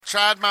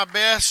tried my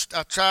best.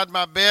 I tried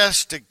my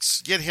best to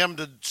get him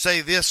to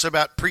say this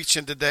about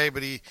preaching today,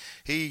 but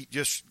he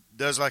just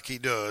does like he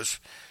does.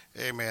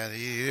 Amen.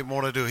 He didn't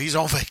want to do it. He's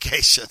on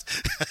vacation.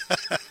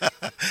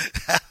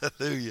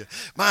 Hallelujah.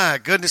 My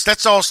goodness.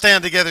 Let's all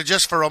stand together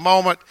just for a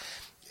moment.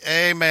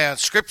 Amen.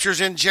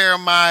 Scripture's in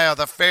Jeremiah,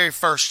 the very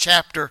first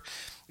chapter,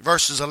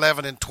 verses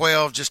 11 and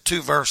 12, just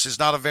 2 verses.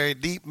 Not a very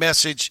deep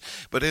message,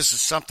 but this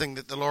is something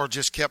that the Lord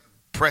just kept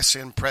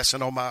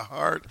pressing on my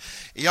heart.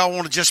 Y'all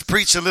want to just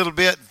preach a little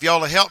bit? If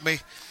y'all will help me.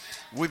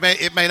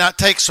 It may not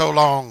take so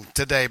long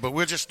today, but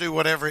we'll just do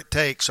whatever it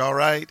takes, all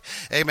right?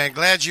 Amen.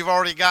 Glad you've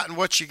already gotten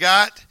what you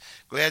got.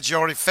 Glad you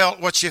already felt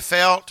what you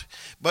felt.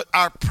 But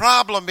our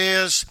problem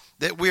is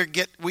that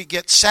we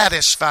get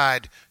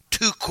satisfied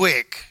too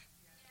quick.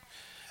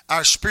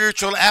 Our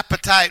spiritual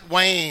appetite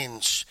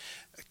wanes.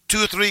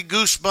 2 or 3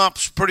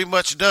 goosebumps pretty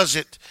much does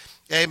it.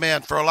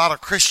 Amen. For a lot of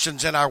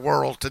Christians in our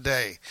world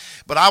today.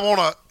 But I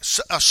want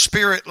a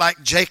spirit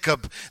like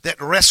Jacob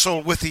that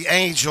wrestled with the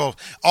angel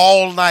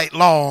all night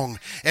long.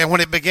 And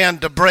when it began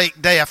to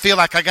break day, I feel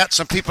like I got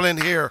some people in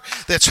here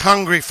that's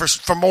hungry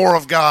for more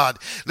of God.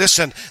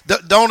 Listen,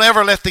 don't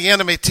ever let the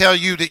enemy tell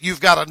you that you've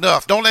got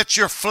enough. Don't let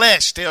your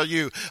flesh tell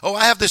you, oh,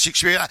 I have this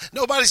experience.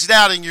 Nobody's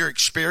doubting your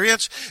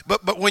experience.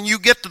 But when you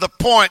get to the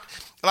point,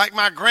 like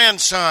my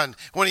grandson,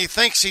 when he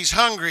thinks he's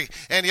hungry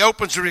and he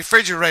opens the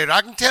refrigerator,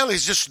 I can tell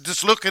he's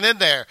just looking in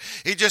there.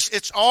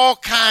 It's all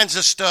kinds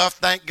of stuff,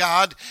 thank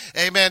God,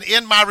 amen,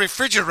 in my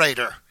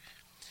refrigerator.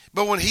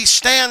 But when he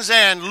stands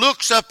there and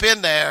looks up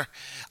in there,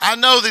 I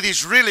know that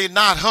he's really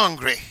not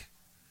hungry.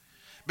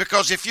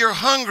 Because if you're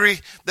hungry,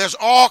 there's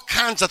all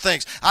kinds of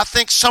things. I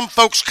think some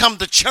folks come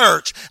to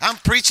church. I'm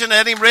preaching, I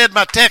hadn't even read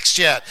my text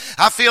yet.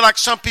 I feel like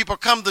some people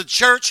come to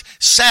church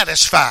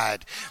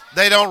satisfied.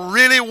 They don't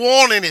really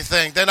want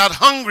anything. They're not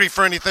hungry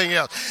for anything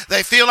else.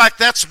 They feel like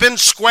that's been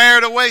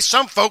squared away,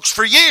 some folks,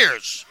 for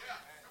years.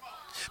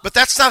 But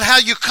that's not how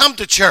you come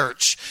to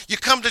church. You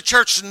come to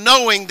church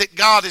knowing that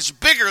God is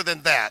bigger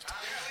than that.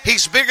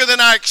 He's bigger than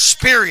our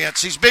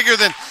experience. He's bigger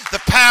than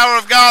the power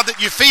of God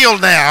that you feel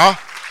now.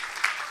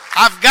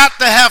 I've got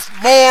to have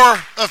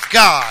more of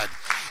God.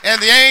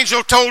 And the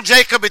angel told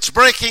Jacob, it's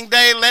breaking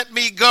day, let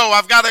me go.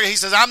 He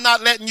says, I'm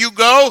not letting you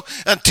go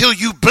until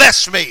you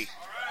bless me.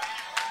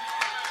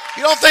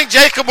 You don't think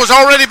Jacob was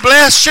already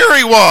blessed? Sure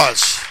he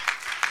was.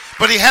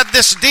 But he had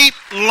this deep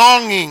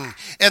longing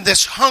and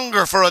this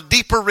hunger for a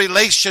deeper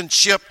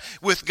relationship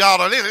with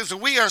God. Listen,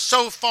 we are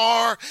so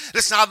far.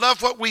 Listen, I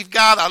love what we've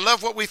got. I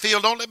love what we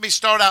feel. Don't let me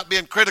start out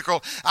being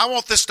critical. I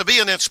want this to be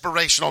an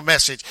inspirational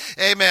message.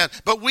 Amen.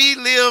 But we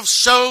live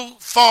so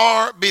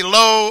far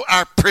below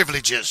our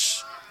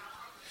privileges.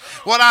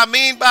 What I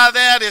mean by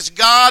that is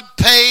God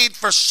paid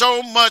for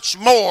so much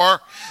more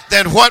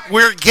than what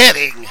we're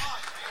getting.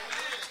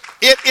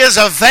 It is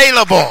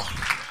available.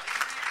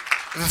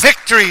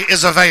 Victory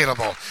is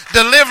available.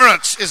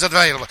 Deliverance is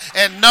available.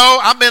 And no,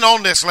 I've been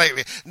on this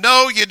lately.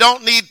 No, you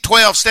don't need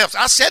 12 steps.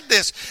 I said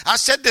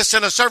this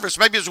in a service.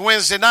 Maybe it was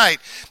Wednesday night.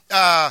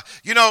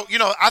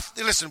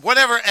 Listen,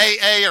 whatever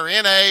AA or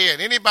NA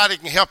and anybody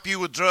can help you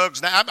with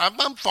drugs. Now,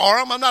 I'm for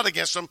them. I'm not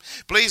against them.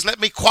 Please let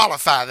me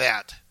qualify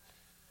that.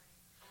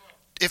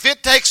 If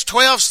it takes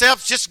 12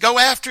 steps, just go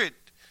after it.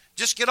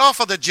 Just get off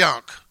of the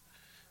junk.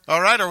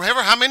 All right? Or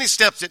how many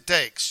steps it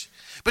takes.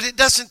 But it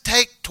doesn't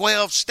take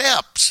 12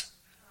 steps.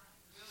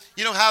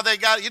 You know how they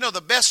got,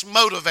 the best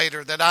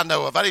motivator that I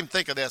know of. I didn't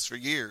think of this for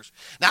years.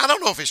 Now, I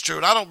don't know if it's true.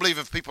 And I don't believe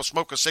if people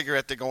smoke a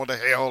cigarette, they're going to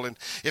hell. And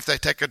if they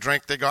take a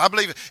drink, they go. I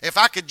believe if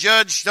I could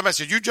judge, somebody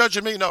said, you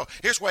judging me? No.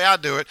 Here's the way I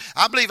do it.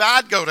 I believe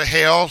I'd go to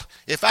hell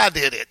if I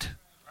did it.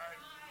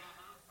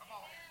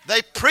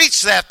 They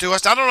preached that to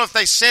us. I don't know if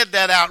they said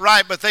that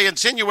outright, but they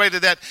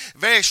insinuated that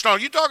very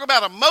strong. You talk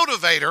about a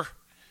motivator.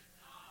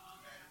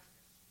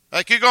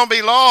 Like you're going to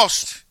be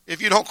lost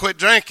if you don't quit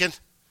drinking.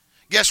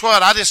 Guess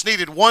what? I just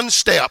needed one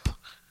step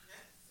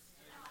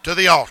to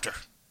the altar.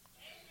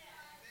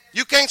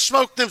 You can't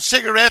smoke them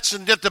cigarettes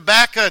and get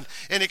tobacco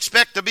and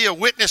expect to be a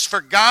witness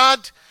for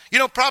God.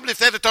 Probably if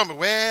they'd have told me,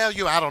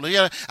 I don't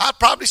know. I'd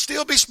probably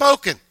still be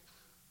smoking.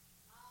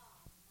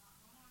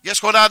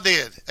 Guess what I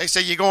did? They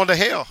say, you're going to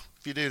hell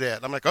if you do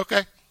that. I'm like,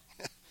 okay.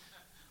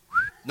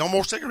 No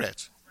more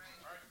cigarettes.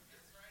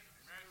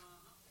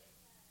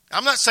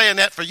 I'm not saying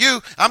that for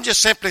you. I'm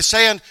just simply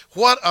saying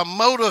what a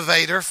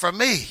motivator for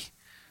me.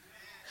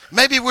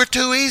 Maybe we're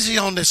too easy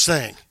on this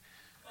thing.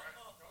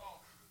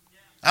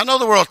 I know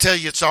the world tell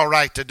you it's all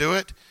right to do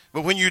it,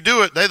 but when you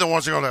do it, they're the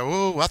ones that are going,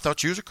 oh, I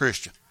thought you was a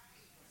Christian.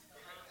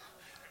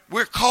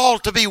 We're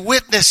called to be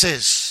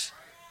witnesses.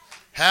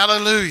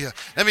 Hallelujah.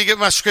 Let me get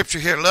my scripture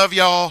here. Love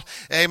y'all.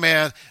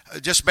 Amen.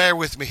 Just bear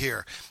with me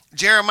here.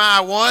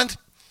 Jeremiah 1.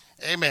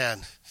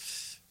 Amen.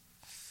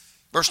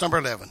 Verse number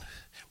 11.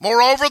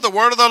 Moreover, the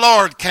word of the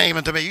Lord came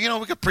unto me.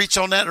 We could preach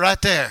on that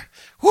right there.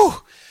 Whew.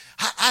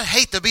 I'd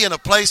hate to be in a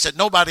place that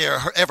nobody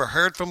ever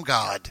heard from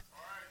God.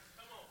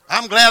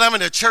 I'm glad I'm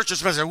in a church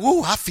that's saying,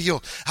 woo, I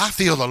feel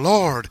the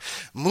Lord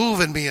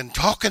moving me and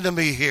talking to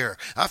me here.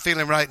 I feel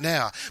him right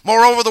now.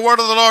 Moreover, the word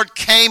of the Lord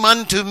came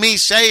unto me,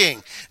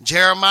 saying,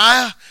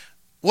 Jeremiah,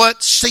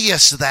 what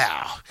seest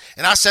thou?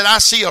 And I said, I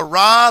see a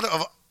rod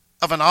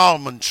of an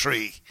almond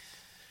tree.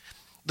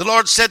 The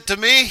Lord said to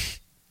me,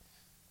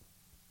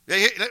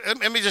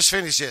 let me just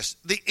finish this.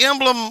 The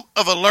emblem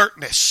of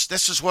alertness.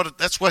 That's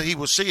what he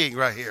was seeing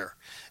right here.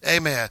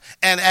 Amen.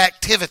 And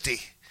activity.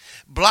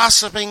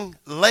 Blossoming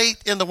late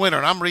in the winter.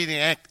 And I'm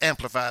reading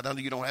Amplified. I know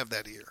you don't have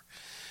that here.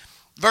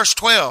 Verse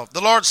 12.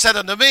 The Lord said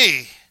unto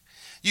me,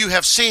 you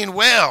have seen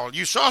well.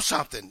 You saw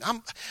something.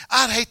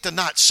 I'd hate to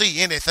not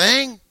see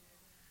anything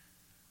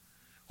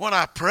when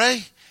I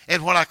pray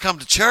and when I come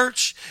to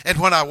church and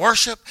when I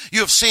worship.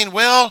 You have seen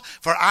well,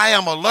 for I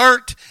am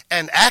alert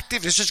and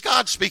active. This is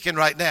God speaking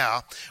right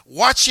now.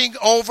 Watching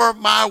over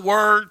my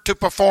word to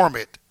perform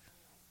it.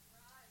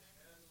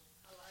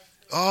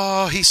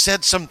 Oh, he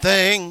said some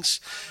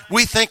things.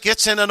 We think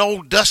it's in an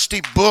old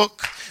dusty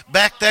book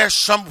back there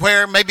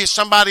somewhere. Maybe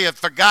somebody had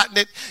forgotten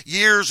it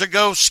years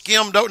ago,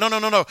 skimmed over.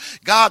 No.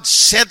 God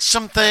said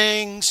some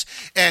things,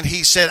 and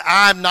he said,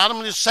 I'm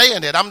just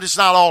saying it. I'm just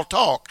not all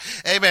talk.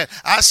 Amen.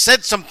 I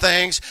said some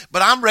things,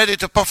 but I'm ready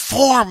to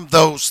perform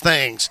those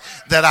things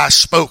that I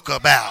spoke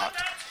about.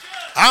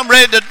 I'm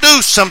ready to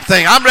do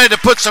something. I'm ready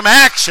to put some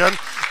action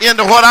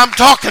into what I'm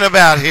talking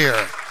about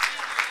here.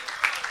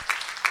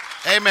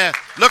 Amen.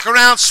 Look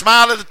around,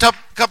 smile at a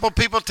couple of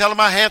people, tell them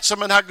how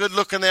handsome and how good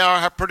looking they are,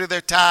 how pretty their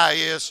tie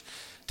is.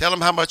 Tell them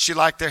how much you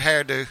like their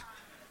hairdo.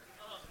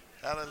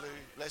 Hallelujah.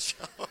 Bless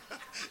y'all.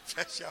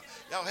 Bless y'all.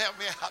 Y'all help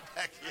me out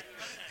back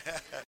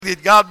here.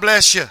 God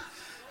bless you.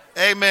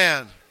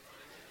 Amen.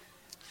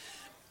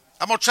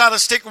 I'm going to try to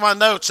stick with my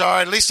notes, all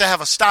right? At least I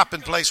have a stopping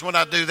place when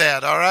I do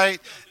that, all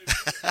right?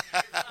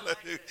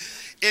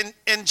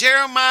 In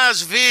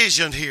Jeremiah's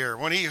vision here,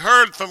 when he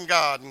heard from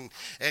God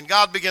and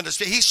God began to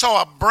speak, he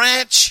saw a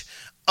branch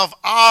of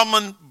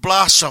almond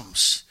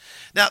blossoms.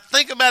 Now,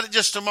 think about it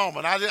just a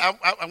moment. I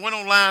went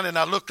online and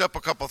I looked up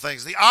a couple of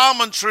things. The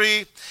almond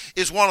tree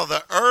is one of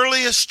the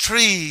earliest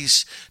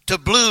trees to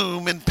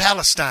bloom in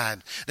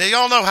Palestine. Now,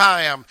 y'all know how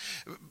I am.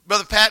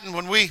 Brother Patton,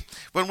 when we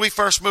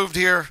first moved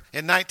here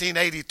in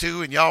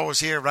 1982, and y'all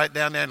was here right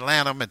down there in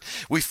Lanham, and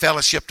we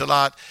fellowshipped a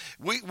lot.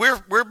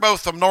 We're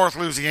both from North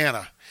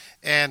Louisiana.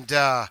 And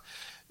so,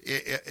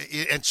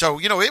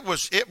 you know, it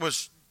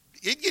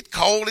get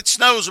cold. It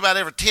snows about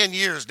every 10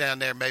 years down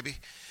there, maybe.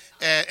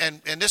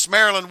 And this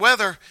Maryland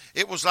weather,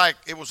 it was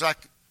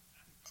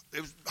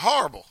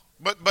horrible.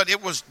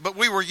 But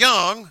we were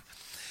young,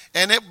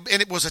 and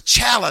it was a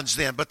challenge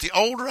then. But the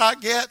older I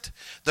get,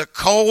 the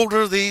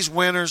colder these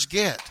winters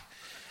get.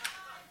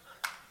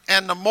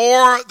 And the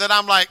more that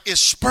I'm like,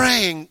 is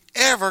spring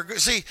ever?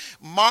 See,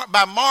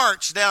 by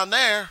March down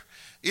there,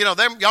 you know,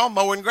 y'all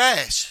mowing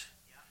grass.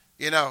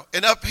 You know,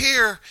 and up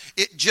here,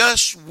 it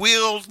just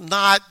will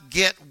not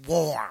get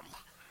warm.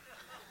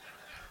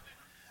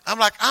 I'm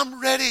like, I'm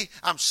ready.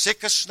 I'm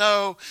sick of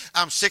snow.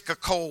 I'm sick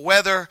of cold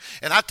weather.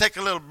 And I take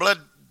a little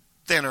blood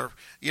thinner.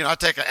 You know, I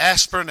take an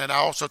aspirin, and I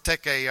also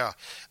take a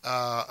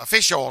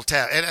fish oil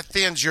tablet. And it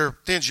thins your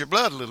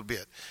blood a little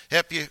bit.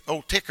 Help you,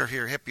 old ticker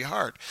here, help your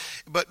heart.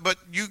 But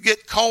you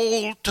get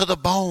cold to the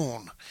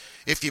bone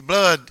if your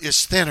blood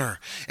is thinner.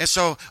 And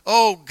so,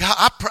 oh, God,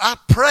 I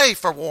pray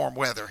for warm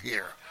weather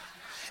here.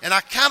 And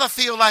I kind of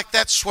feel like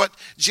that's what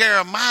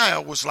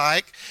Jeremiah was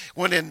like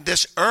when in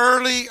this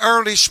early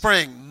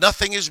spring,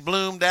 nothing is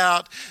bloomed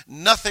out.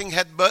 Nothing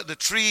had but the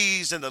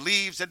trees and the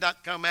leaves had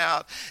not come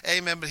out.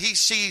 Amen. But he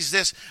sees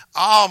this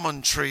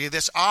almond tree,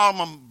 this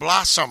almond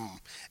blossom.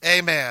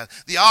 Amen.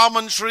 The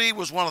almond tree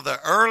was one of the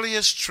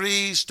earliest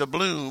trees to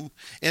bloom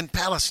in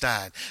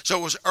Palestine. So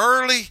it was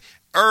early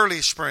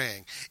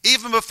spring.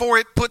 Even before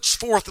it puts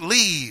forth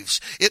leaves,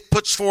 it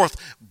puts forth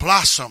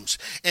blossoms.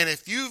 And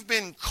if you've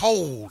been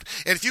cold,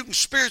 and if you can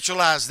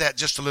spiritualize that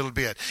just a little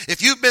bit,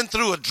 if you've been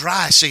through a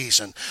dry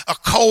season, a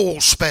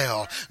cold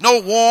spell,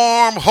 no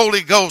warm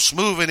Holy Ghost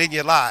moving in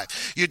your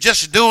life, you're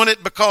just doing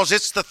it because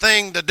it's the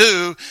thing to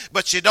do,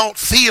 but you don't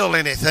feel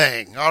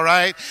anything, all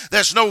right?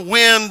 There's no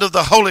wind of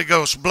the Holy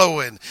Ghost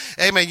blowing.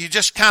 Amen. You're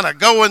just kind of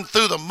going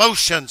through the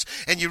motions,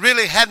 and you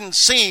really hadn't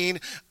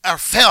seen or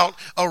felt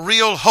a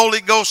real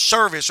Holy Ghost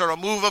service or a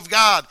move of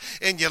God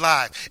in your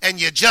life, and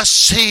you just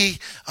see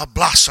a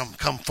blossom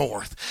come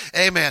forth.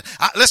 Amen.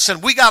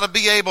 Listen, we got to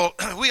be able,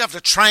 we have to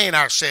train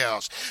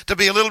ourselves to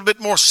be a little bit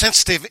more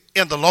sensitive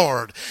in the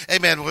Lord.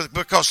 Amen.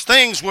 Because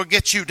things will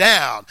get you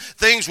down.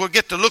 Things will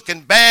get to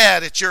looking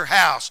bad at your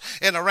house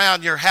and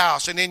around your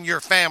house and in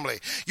your family.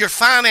 Your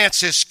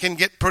finances can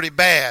get pretty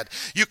bad.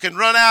 You can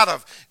run out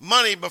of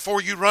money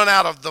before you run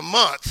out of the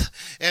month.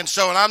 And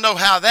I know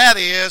how that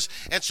is.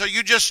 And so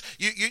you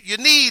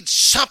need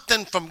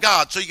something from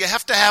God. So you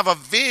have to have a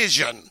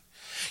vision.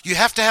 You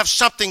have to have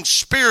something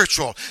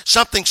spiritual,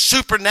 something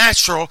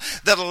supernatural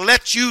that'll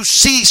let you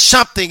see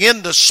something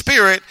in the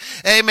spirit,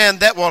 amen,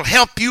 that will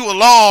help you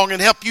along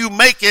and help you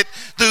make it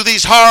through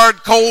these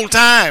hard, cold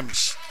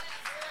times.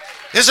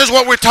 This is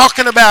what we're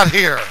talking about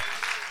here.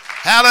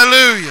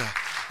 Hallelujah.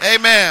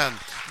 Amen.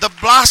 The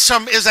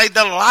blossom is a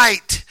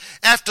delight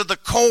after the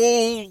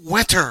cold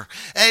winter.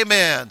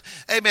 Amen.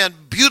 Amen.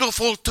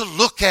 Beautiful to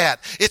look at.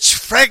 It's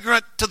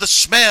fragrant to the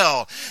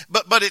smell.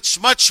 But it's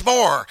much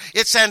more.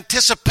 It's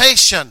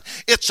anticipation.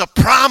 It's a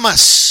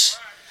promise.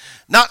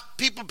 Not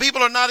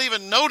people are not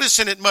even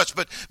noticing it much,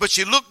 but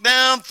you look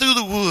down through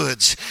the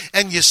woods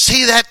and you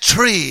see that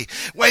tree.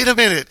 Wait a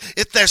minute,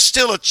 there's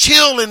still a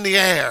chill in the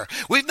air.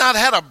 We've not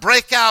had a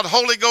breakout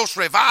Holy Ghost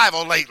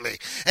revival lately.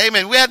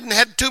 Amen. We hadn't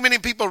had too many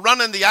people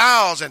running the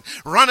aisles and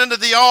running to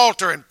the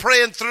altar and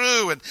praying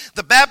through, and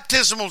the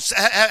baptism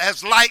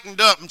has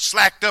lightened up and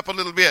slacked up a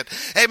little bit.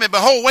 Amen.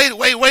 But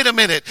wait a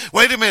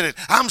minute.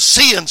 I'm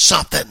seeing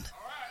something.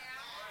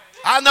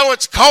 I know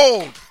it's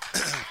cold.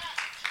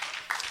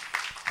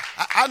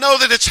 I know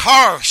that it's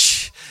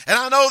harsh. And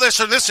I know this.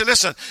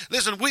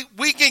 Listen,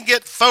 we can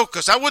get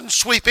focused. I wouldn't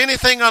sweep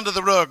anything under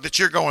the rug that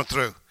you're going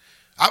through.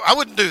 I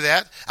wouldn't do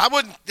that.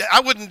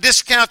 I wouldn't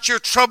discount your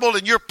trouble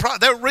and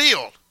they're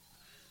real.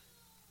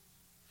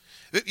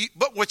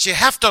 But what you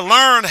have to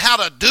learn how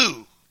to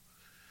do,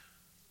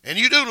 and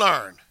you do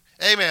learn,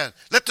 amen,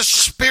 let the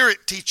Spirit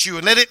teach you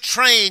and let it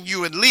train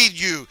you and lead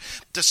you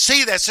to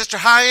see that. Sister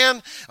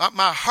High-End,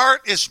 my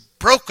heart is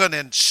broken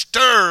and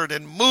stirred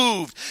and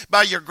moved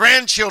by your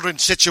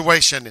grandchildren's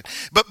situation.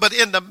 But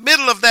in the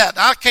middle of that,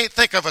 I can't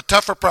think of a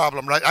tougher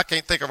problem, right? I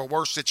can't think of a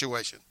worse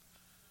situation.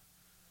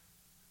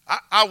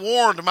 I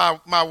warned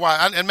my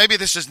wife, and maybe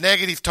this is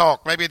negative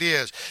talk, maybe it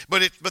is,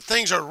 but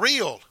things are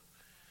real.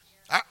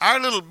 Our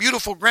little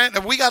beautiful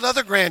we got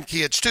other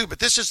grandkids too, but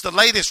this is the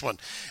latest one.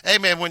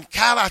 Amen. When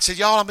Kyle, I said,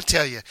 y'all, I'm going to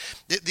tell you,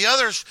 the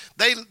others,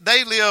 they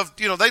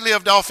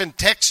lived off in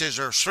Texas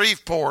or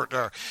Shreveport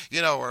or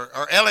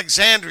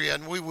Alexandria,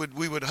 and we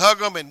would hug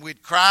them and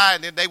we'd cry,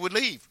 and then they would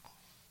leave.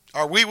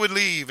 Or we would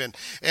leave, and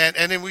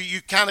then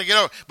you kind of get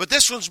over. But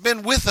this one's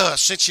been with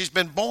us since she's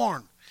been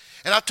born.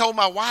 And I told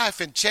my wife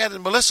and Chad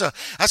and Melissa,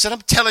 I said,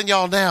 I'm telling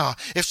y'all now,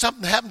 if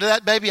something happened to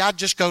that baby, I'd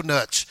just go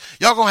nuts.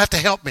 Y'all going to have to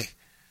help me.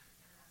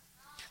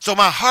 So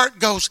my heart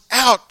goes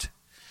out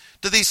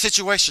to these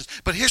situations.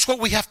 But here's what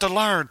we have to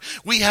learn.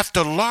 We have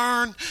to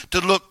learn to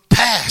look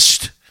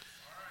past.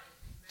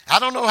 I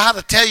don't know how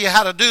to tell you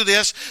how to do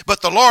this,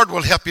 but the Lord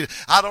will help you.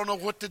 I don't know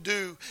what to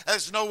do.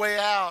 There's no way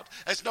out.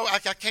 I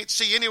can't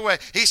see any way.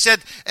 He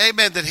said,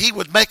 amen, that he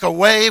would make a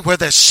way where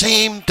there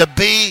seemed to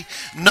be,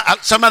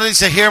 somebody needs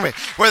to hear me,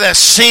 where there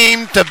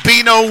seemed to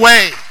be no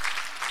way.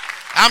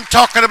 I'm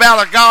talking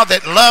about a God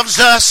that loves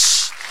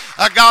us.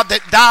 A God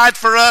that died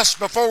for us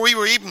before we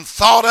were even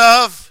thought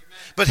of.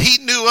 But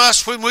he knew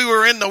us when we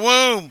were in the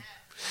womb.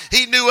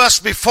 He knew us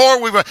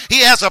before we were. He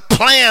has a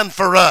plan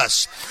for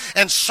us.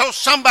 And so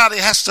somebody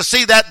has to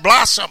see that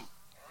blossom.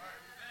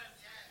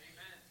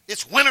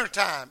 It's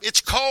wintertime.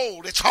 It's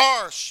cold. It's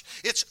harsh.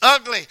 It's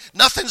ugly.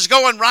 Nothing's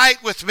going right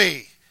with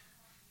me.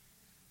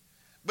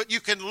 But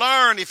you can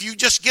learn if you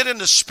just get in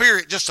the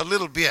Spirit just a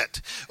little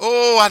bit.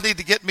 Oh, I need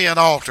to get me an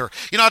altar.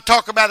 I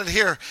talk about it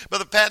here,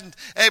 Brother Patton.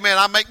 Amen.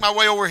 I make my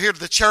way over here to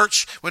the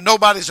church when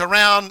nobody's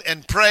around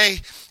and pray.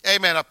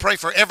 Amen. I pray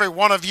for every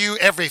one of you,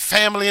 every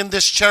family in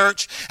this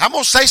church. I'm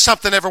going to say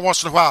something every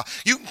once in a while.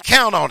 You can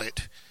count on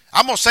it.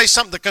 I'm going to say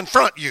something to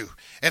confront you.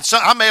 And so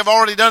I may have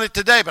already done it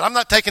today, but I'm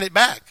not taking it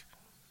back.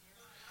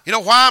 You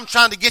know why? I'm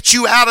trying to get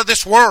you out of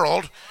this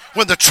world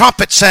when the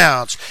trumpet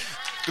sounds.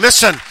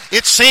 Listen,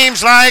 it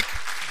seems like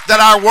that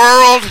our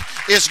world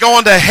is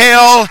going to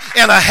hell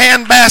in a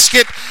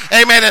handbasket,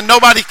 amen, and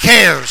nobody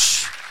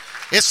cares.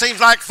 It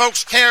seems like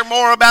folks care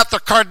more about the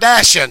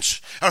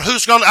Kardashians or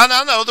who's going to,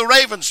 I know the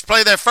Ravens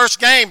play their first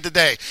game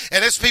today,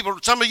 and it's people,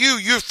 some of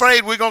you're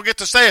afraid we're going to get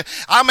to say it.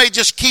 I may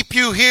just keep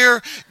you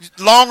here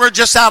longer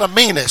just out of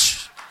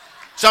meanness.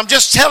 So I'm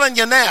just telling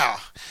you now.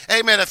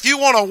 Amen. If you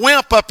want a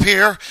wimp up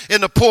here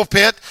in the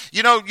pulpit,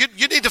 you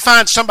need to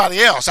find somebody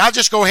else. I'll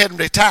just go ahead and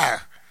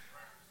retire.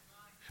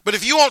 But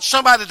if you want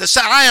somebody to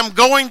say, I am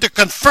going to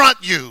confront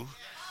you,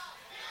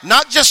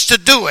 not just to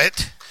do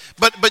it,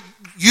 but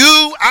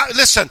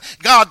listen,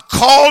 God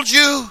called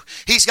you.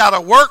 He's got a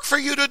work for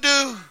you to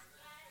do.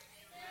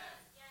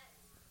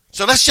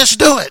 So let's just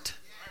do it.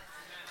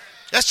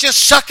 Let's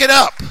just suck it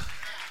up.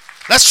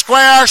 Let's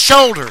square our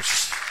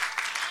shoulders.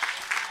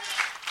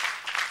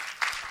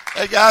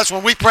 Hey guys,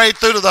 when we prayed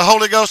through to the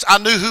Holy Ghost, I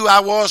knew who I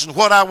was and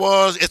what I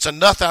was. It's a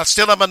nothing. I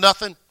still am a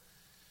nothing.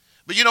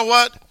 But you know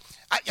what?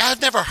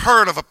 I've never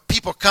heard of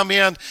people come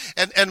in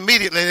and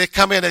immediately they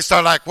come in, they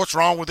start like, what's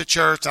wrong with the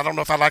church? I don't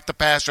know if I like the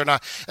pastor or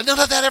not. And none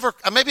of that ever,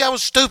 maybe I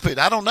was stupid.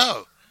 I don't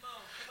know.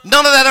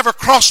 None of that ever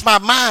crossed my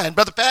mind.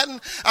 Brother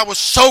Patton, I was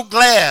so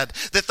glad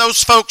that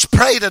those folks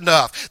prayed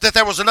enough, that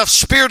there was enough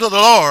Spirit of the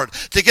Lord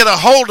to get a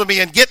hold of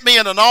me and get me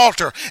in an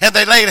altar. And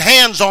they laid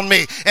hands on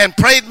me and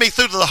prayed me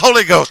through to the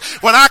Holy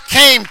Ghost. When I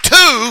came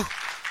to,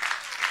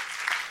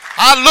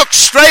 I looked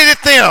straight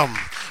at them.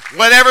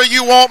 Whatever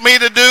you want me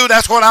to do,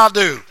 that's what I'll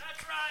do.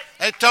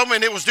 They told me,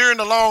 and it was during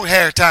the long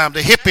hair time, the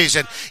hippies.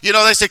 And,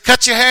 they said,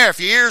 cut your hair if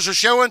your ears are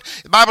showing.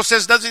 The Bible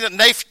says, doesn't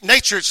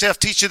nature itself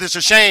teach you this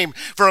a shame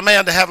for a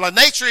man to have life?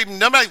 Nature,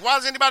 why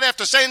does anybody have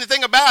to say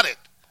anything about it?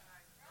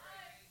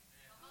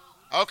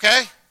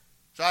 Okay.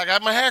 So I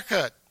got my hair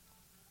cut.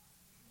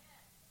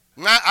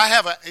 I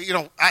have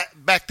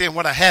back then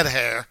when I had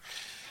hair,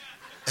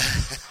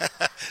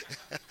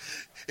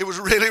 it was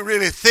really,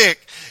 really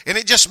thick, and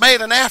it just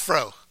made an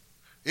afro.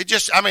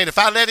 If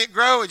I let it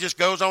grow, it just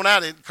goes on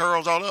out. It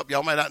curls all up.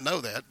 Y'all may not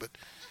know that, but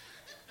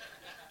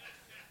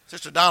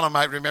Sister Donna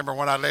might remember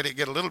when I let it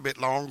get a little bit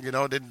long.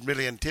 Didn't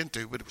really intend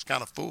to, but it was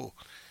kind of full.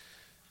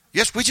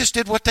 Yes, we just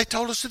did what they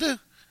told us to do.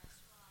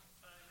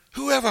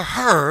 Whoever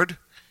heard?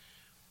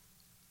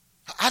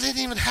 I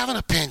didn't even have an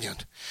opinion.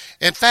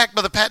 In fact,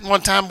 Brother Patton,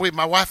 one time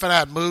my wife and I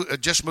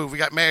had just moved. We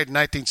got married in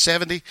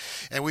 1970,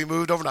 and we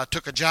moved over, and I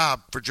took a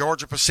job for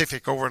Georgia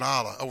Pacific over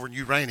in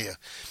Urania.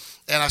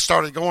 And I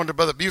started going to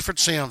Brother Buford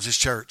Sims'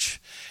 church.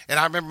 And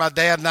I remember my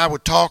dad and I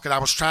would talk, and I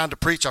was trying to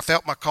preach. I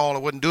felt my call. I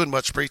wasn't doing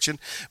much preaching,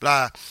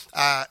 but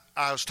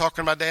I was talking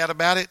to my dad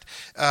about it,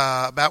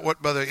 about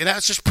what Brother, and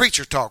that's just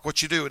preacher talk,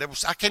 what you do.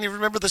 I can't even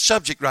remember the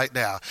subject right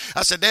now.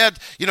 I said, Dad,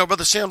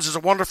 Brother Sims is a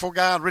wonderful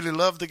guy. I really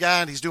love the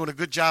guy, and he's doing a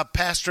good job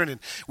pastoring. And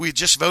we had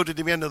just voted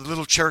him into the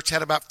little church,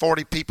 had about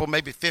 40 people,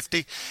 maybe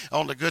 50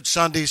 on the good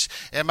Sundays.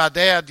 And my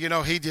dad,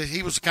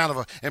 he was kind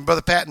of and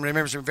Brother Patton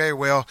remembers him very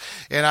well.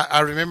 And I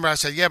remember I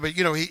said, yeah, but,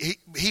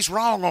 he's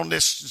wrong on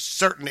this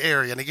certain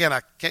area. And again,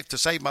 to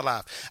save my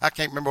life, I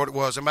can't remember what it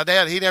was. And my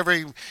dad, he never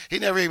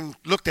even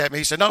looked at me.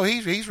 He said, no,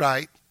 he's right.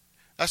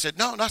 I said,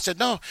 no,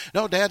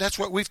 Dad, that's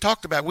what we've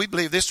talked about. We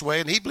believe this way,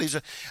 and he believes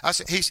it. I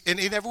said, and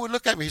he never would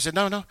look at me. He said,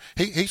 no,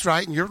 he's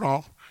right, and you're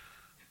wrong.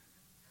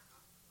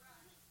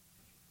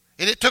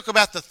 And it took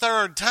about the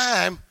third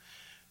time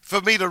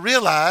for me to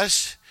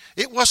realize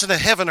it wasn't a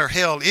heaven or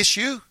hell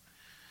issue.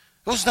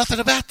 There was nothing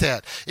about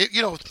that.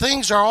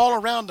 Things are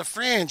all around the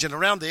fringe and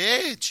around the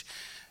edge.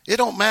 It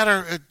don't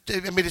matter.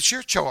 It's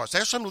your choice.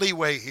 There's some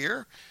leeway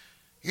here.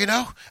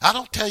 I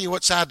don't tell you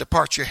what side to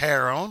part your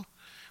hair on.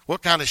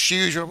 What kind of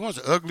shoes you're wearing?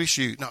 Ugly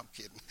shoes. No, I'm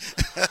kidding.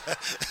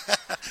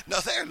 No,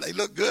 they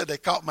look good. They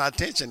caught my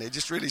attention. They're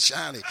just really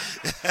shiny.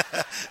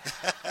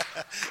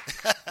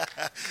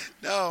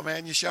 No,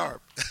 man, you're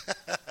sharp.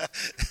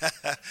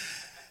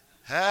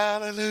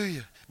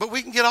 Hallelujah. But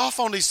we can get off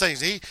on these things.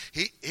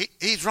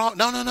 He's wrong.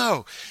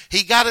 No.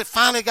 He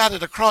finally got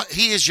it across.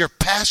 He is your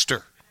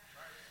pastor.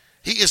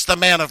 He is the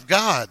man of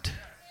God.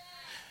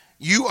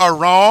 You are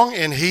wrong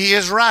and he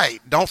is right.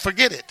 Don't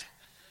forget it.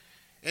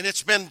 And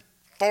it's been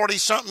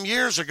 40-something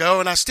years ago,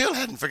 and I still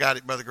hadn't forgot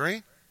it, Brother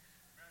Green.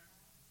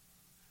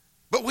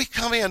 But we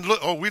come in,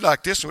 look, we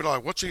like this, and we're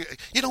like,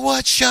 you know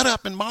what? Shut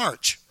up and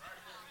march.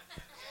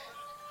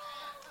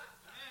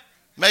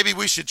 Maybe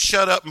we should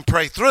shut up and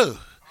pray through.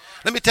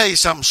 Let me tell you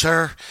something,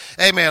 sir.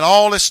 Amen.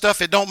 All this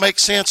stuff, it don't make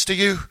sense to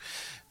you.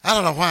 I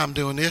don't know why I'm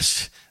doing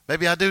this.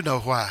 Maybe I do know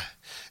why.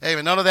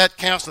 Amen. None of that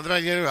counts. I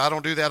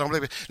don't do that. I don't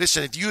believe it.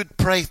 Listen, if you would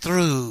pray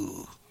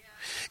through,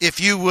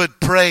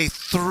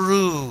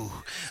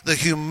 the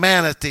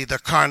humanity, the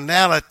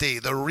carnality,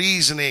 the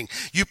reasoning,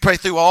 you pray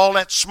through all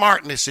that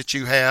smartness that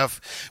you have,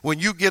 when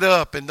you get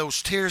up and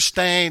those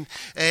tear-stained,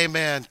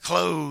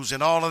 clothes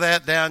and all of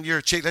that down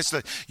your cheek,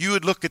 you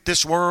would look at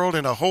this world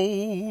in a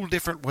whole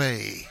different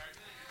way.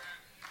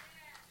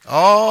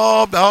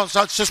 Oh,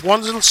 it's just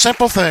one little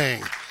simple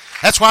thing.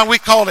 That's why we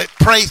call it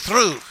pray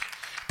through.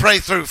 Pray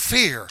through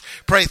fear,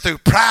 pray through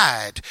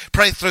pride,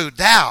 pray through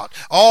doubt,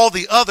 all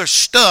the other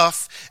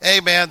stuff,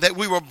 that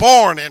we were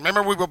born in.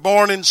 Remember, we were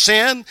born in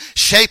sin,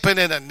 shapen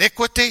in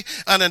iniquity,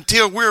 and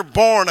until we're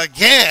born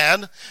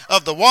again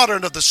of the water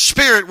and of the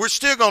Spirit, we're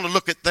still going to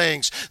look at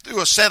things through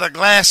a set of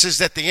glasses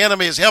that the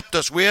enemy has helped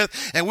us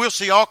with, and we'll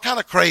see all kind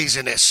of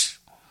craziness.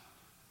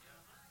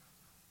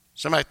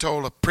 Somebody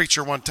told a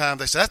preacher one time,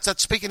 they said, that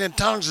speaking in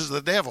tongues is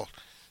the devil.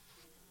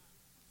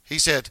 He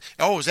said,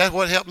 is that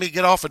what helped me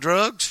get off of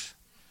drugs?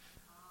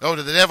 Oh,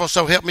 did the devil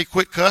so help me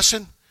quit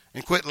cussing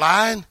and quit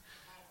lying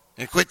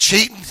and quit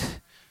cheating?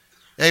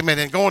 Amen.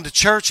 And going to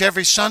church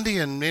every Sunday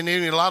and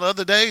a lot of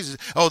other days.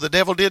 Oh, the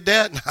devil did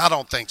that? I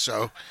don't think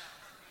so.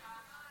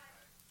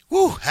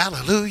 Woo,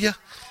 hallelujah.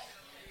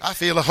 I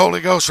feel the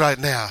Holy Ghost right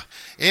now.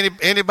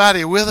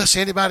 Anybody with us?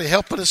 Anybody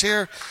helping us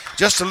here?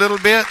 Just a little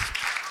bit?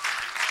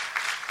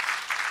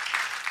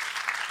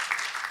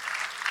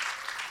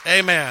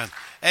 Amen.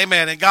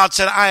 Amen. And God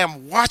said, I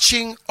am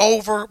watching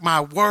over my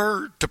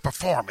word to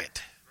perform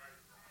it.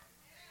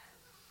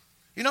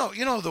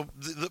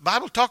 The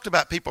Bible talked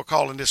about people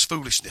calling this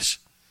foolishness.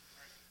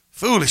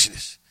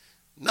 Foolishness.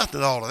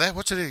 Nothing to all of that.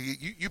 What's it?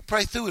 You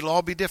pray through, it'll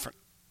all be different.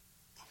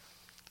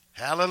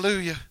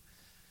 Hallelujah.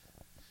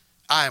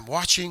 I am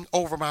watching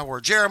over my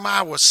word.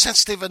 Jeremiah was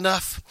sensitive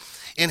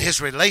enough in his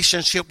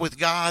relationship with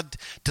God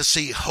to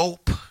see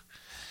hope,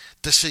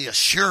 to see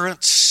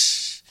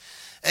assurance.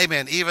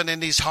 Amen. Even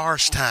in these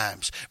harsh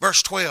times.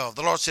 Verse 12,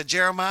 the Lord said,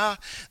 Jeremiah,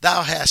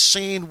 thou hast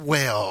seen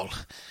well.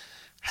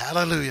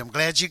 Hallelujah. I'm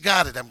glad you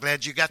got it. I'm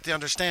glad you got the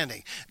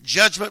understanding.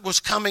 Judgment was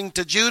coming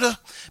to Judah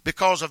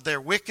because of their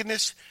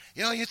wickedness.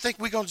 You think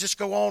we're going to just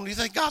go on? You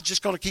think God's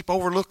just going to keep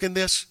overlooking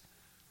this?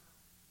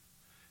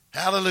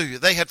 Hallelujah.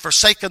 They had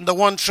forsaken the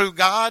one true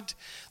God.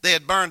 They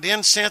had burned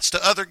incense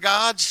to other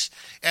gods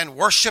and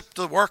worshiped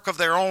the work of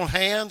their own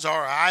hands,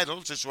 or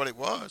idols is what it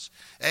was.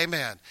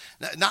 Amen.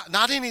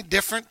 Not any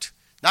different.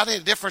 Not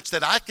any difference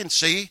that I can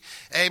see,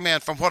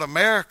 amen, from what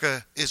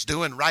America is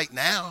doing right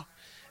now.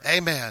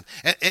 Amen.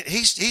 And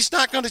he's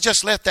not going to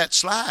just let that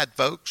slide,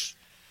 folks.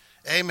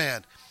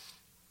 Amen.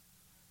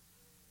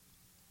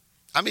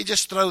 Let me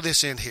just throw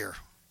this in here.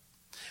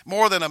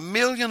 More than 1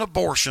 million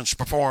abortions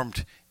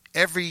performed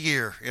every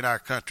year in our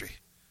country.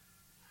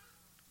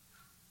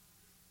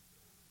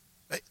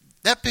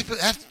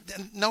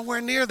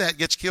 Nowhere near that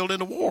gets killed in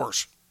the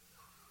wars.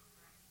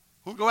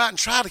 We'll go out and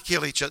try to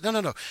kill each other.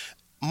 No.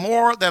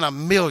 More than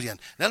 1 million.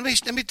 Now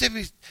let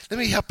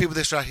me help you with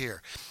this right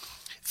here.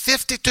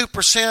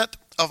 52%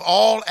 of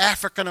all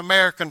African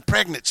American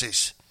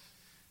pregnancies.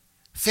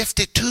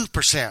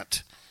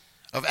 52%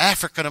 of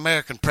African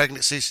American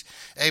pregnancies,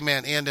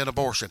 amen, end in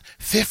abortion.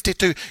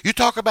 52. You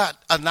talk about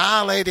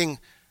annihilating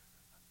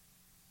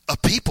a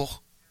people.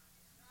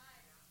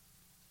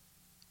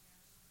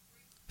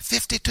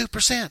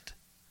 52%.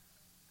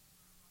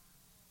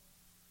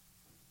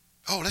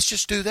 Oh, let's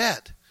just do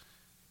that.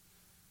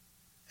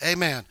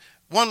 Amen.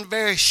 One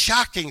very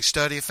shocking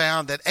study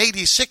found that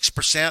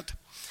 86%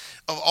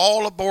 of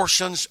all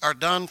abortions are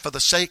done for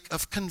the sake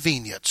of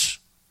convenience.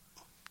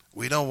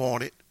 We don't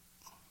want it.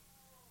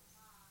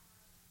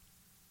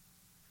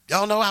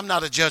 Y'all know I'm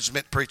not a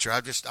judgment preacher.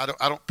 I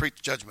don't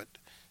preach judgment.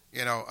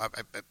 You know,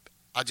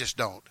 I just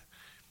don't.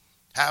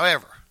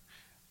 However,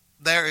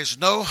 there is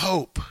no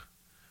hope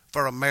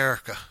for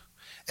America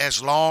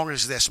as long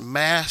as this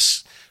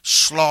mass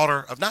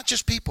slaughter of not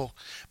just people,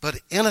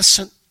 but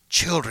innocent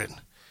children.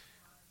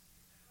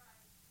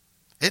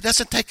 It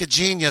doesn't take a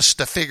genius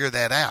to figure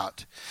that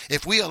out.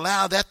 If we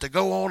allow that to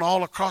go on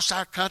all across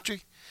our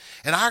country,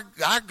 and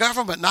our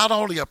government not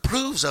only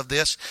approves of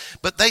this,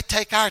 but they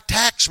take our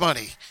tax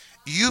money,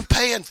 you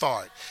paying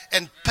for it,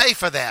 and pay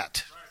for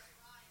that.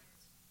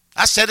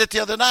 I said it the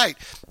other night.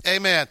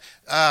 Amen.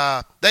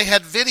 They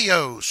had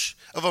videos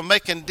of them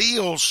making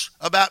deals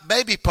about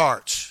baby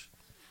parts.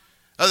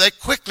 They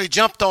quickly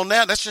jumped on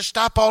that. Let's just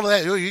stop all of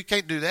that. You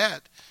can't do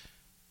that.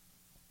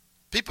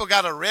 People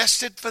got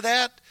arrested for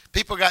that.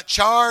 People got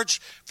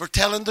charged for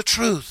telling the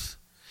truth.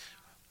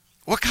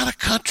 What kind of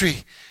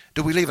country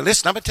do we live in?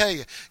 Listen, I'm going to tell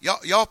you,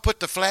 y'all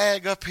put the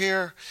flag up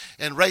here,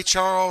 and Ray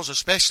Charles,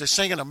 especially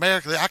singing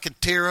America, I can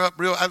tear up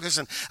real.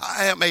 Listen,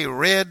 I am a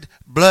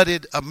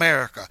red-blooded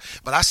America.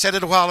 But I said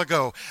it a while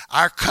ago,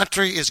 our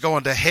country is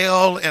going to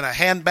hell in a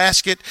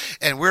handbasket,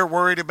 and we're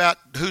worried about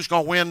who's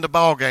going to win the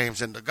ball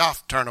games and the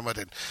golf tournament.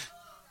 And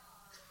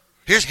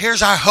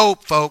Here's our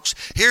hope, folks.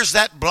 Here's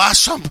that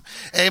blossom,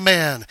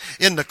 amen,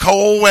 in the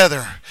cold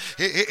weather.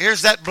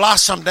 Here's that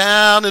blossom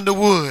down in the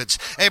woods.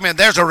 Amen.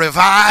 There's a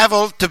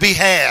revival to be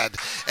had.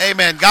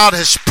 Amen. God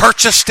has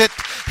purchased it.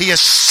 He has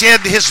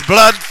shed his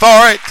blood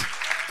for it.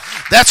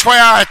 That's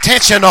where our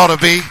attention ought to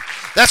be.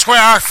 That's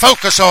where our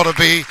focus ought to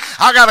be.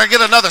 I got to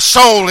get another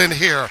soul in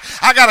here.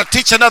 I got to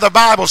teach another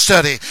Bible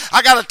study.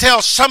 I got to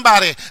tell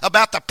somebody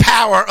about the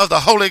power of the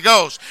Holy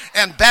Ghost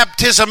and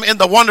baptism in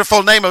the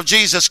wonderful name of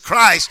Jesus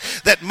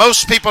Christ that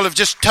most people have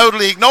just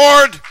totally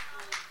ignored.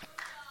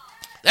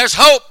 There's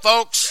hope,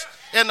 folks.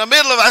 In the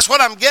middle of that's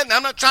what I'm getting.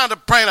 I'm not trying to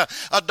paint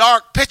a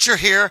dark picture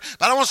here,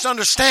 but I want us to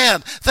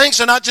understand things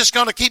are not just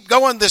going to keep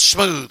going this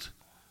smooth.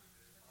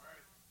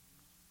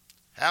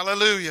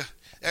 Hallelujah.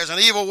 There's an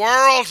evil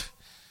world.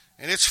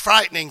 And it's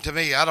frightening to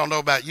me. I don't know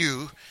about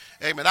you.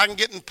 Amen. I can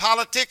get in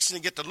politics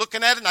and get to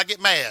looking at it and I get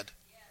mad.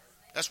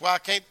 That's why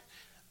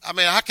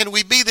how can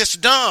we be this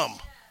dumb?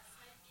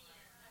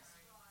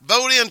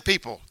 Vote in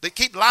people. They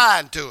keep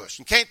lying to us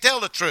and can't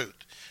tell the truth.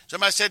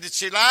 Somebody said, did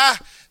she lie?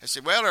 I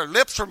said, well, her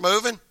lips were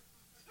moving.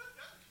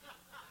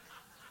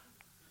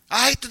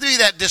 I hate to be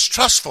that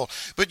distrustful,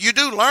 but you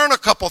do learn a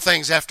couple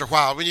things after a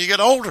while when you get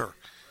older.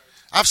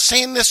 I've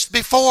seen this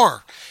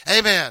before.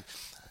 Amen.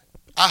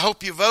 I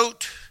hope you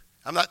vote.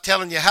 I'm not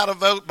telling you how to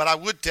vote, but I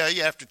would tell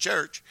you after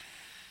church.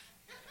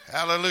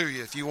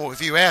 Hallelujah, if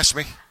you ask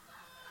me.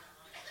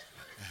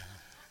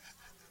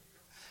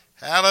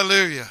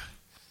 Hallelujah.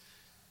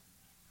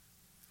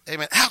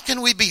 Amen. How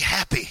can we be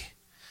happy?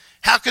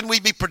 How can we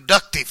be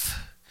productive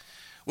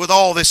with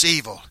all this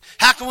evil?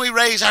 How can we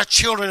raise our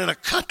children in a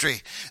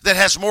country that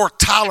has more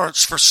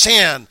tolerance for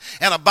sin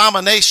and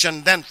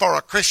abomination than for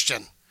a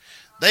Christian?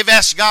 They've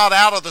asked God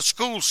out of the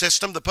school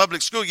system, the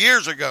public school,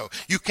 years ago.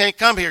 You can't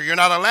come here. You're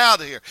not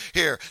allowed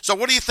here. So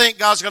what do you think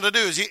God's going to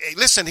do?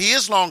 Listen, he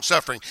is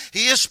long-suffering.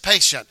 He is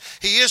patient.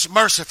 He is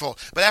merciful.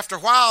 But after a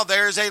while,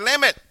 there is a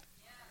limit.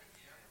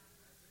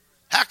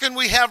 How can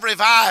we have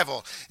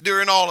revival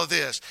during all of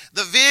this?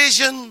 The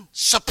vision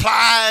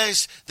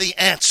supplies the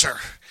answer.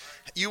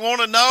 You want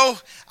to know?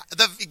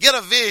 Get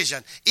a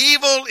vision.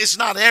 Evil is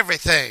not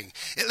everything.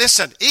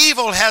 Listen,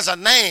 evil has a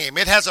name.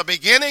 It has a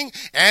beginning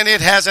and it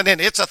has an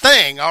end. It's a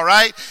thing, all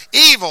right?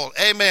 Evil,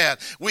 amen.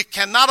 We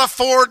cannot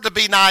afford to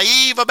be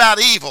naive about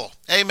evil,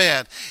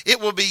 amen. It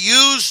will be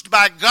used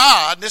by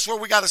God. And this is where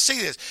we got to see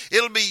this.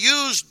 It'll be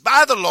used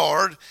by the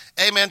Lord,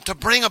 amen, to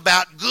bring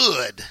about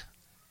good.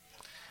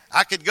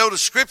 I could go to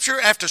scripture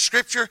after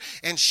scripture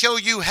and show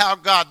you how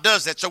God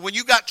does that. So when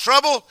you got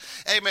trouble,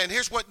 amen,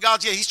 here's what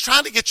God's, He's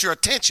trying to get your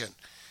attention.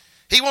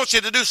 He wants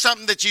you to do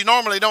something that you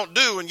normally don't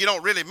do, and you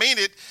don't really mean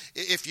it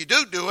if you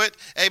do it,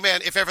 amen,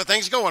 if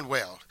everything's going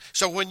well.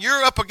 So when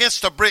you're up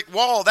against a brick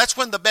wall, that's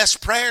when the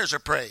best prayers are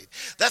prayed.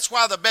 That's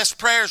why the best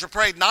prayers are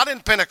prayed not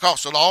in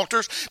Pentecostal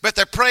altars, but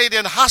they're prayed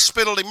in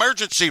hospital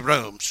emergency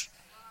rooms.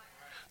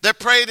 They're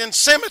prayed in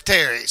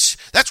cemeteries.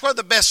 That's where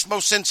the best,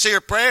 most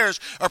sincere prayers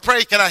are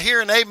prayed. Can I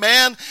hear an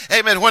amen?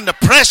 Amen. When the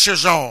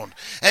pressure's on.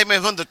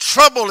 Amen. When the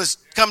trouble has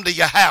come to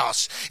your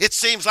house. It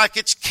seems like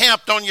it's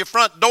camped on your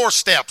front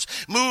doorsteps.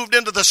 Moved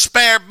into the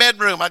spare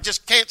bedroom. I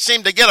just can't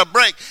seem to get a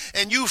break.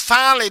 And you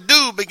finally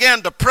do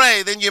begin to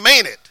pray, then you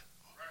mean it.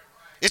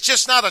 It's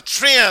just not a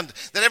trend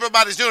that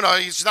everybody's doing.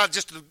 It's not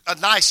just a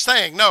nice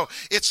thing. No,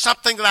 it's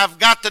something that I've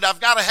got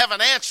to have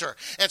an answer.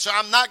 And so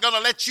I'm not going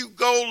to let you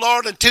go,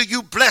 Lord, until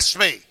you bless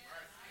me.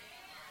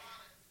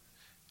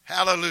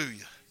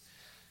 Hallelujah.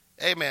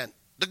 Amen.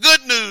 The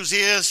good news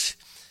is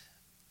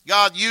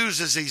God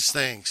uses these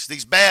things,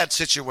 these bad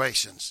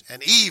situations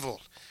and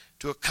evil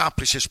to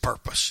accomplish his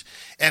purpose.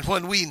 And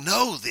when we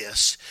know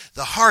this,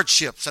 the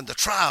hardships and the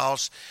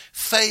trials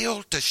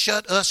fail to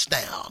shut us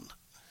down.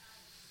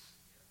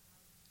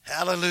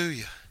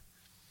 Hallelujah.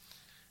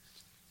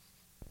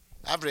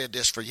 I've read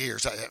this for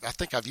years. I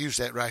think I've used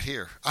that right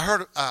here. I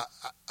heard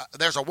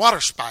there's a water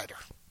spider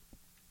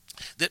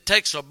that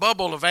takes a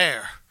bubble of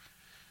air,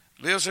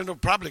 lives in them,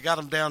 probably got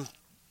them down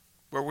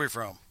where we're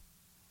from.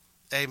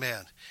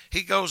 Amen.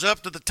 He goes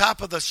up to the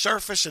top of the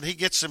surface and he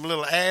gets some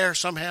little air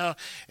somehow,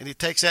 and he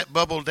takes that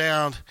bubble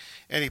down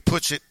and he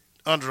puts it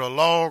under a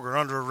log or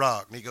under a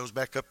rock. And he goes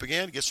back up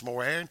again, gets some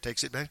more air and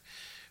takes it back.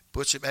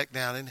 Puts it back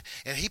down,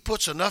 and he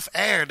puts enough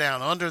air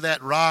down under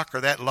that rock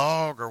or that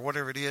log or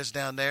whatever it is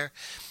down there,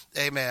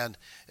 amen,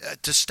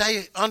 to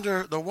stay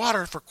under the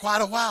water for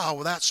quite a while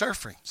without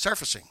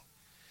surfacing.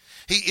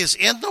 He is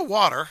in the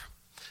water,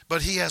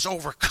 but he has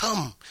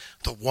overcome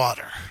the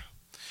water.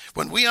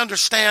 When we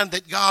understand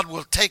that God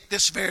will take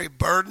this very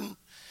burden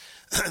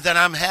that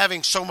I'm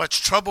having so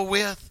much trouble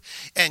with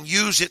and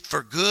use it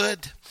for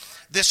good,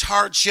 this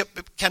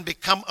hardship can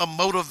become a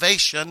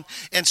motivation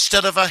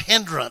instead of a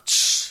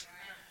hindrance.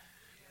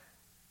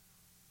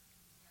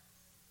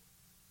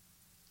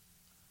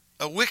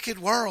 A wicked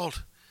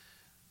world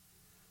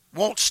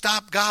won't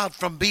stop God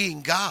from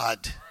being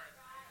God.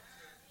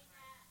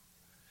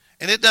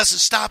 And it doesn't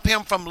stop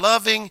him from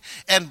loving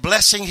and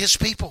blessing his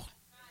people.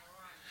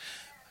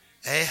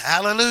 Hey,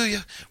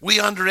 hallelujah.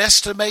 We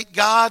underestimate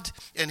God,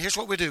 and here's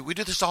what we do. We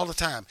do this all the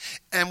time.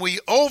 And we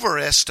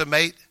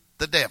overestimate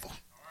the devil.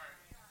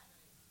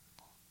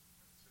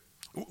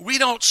 We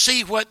don't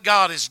see what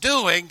God is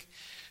doing,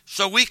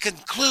 so we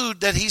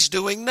conclude that he's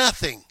doing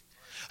nothing.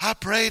 I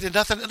prayed and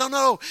nothing.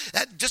 No.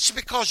 Just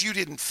because you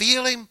didn't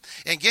feel him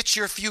and get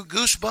your few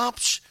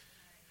goosebumps,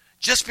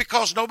 just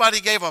because nobody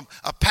gave them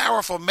a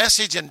powerful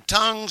message in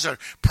tongues or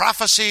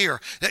prophecy,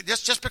 or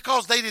just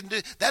because they didn't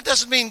do, that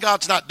doesn't mean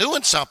God's not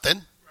doing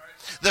something.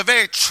 The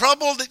very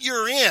trouble that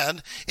you're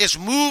in is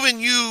moving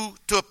you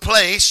to a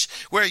place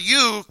where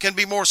you can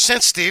be more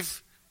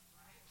sensitive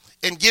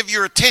and give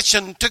your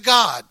attention to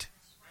God.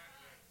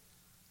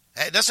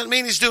 It doesn't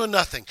mean he's doing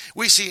nothing.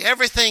 We see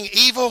everything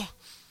evil,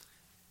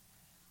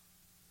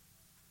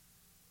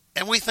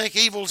 and we think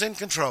evil's in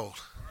control.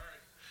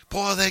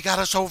 Boy, they got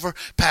us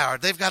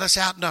overpowered. They've got us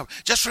outnumbered.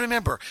 Just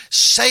remember,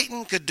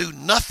 Satan could do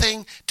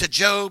nothing to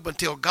Job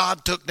until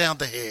God took down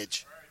the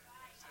hedge.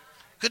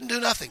 Couldn't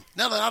do nothing.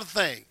 Not a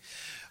thing.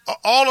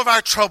 All of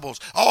our troubles,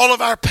 all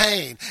of our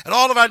pain, and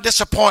all of our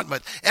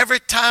disappointment, every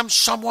time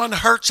someone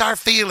hurts our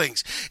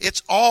feelings,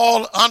 it's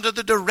all under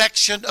the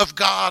direction of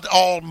God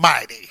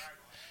Almighty.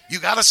 You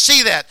got to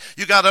see that.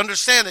 You got to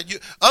understand that.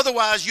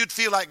 Otherwise, you'd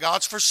feel like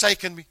God's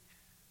forsaken me.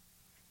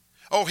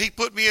 Oh, he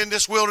put me in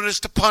this wilderness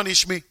to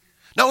punish me.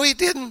 No, he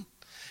didn't.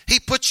 He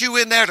put you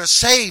in there to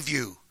save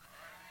you.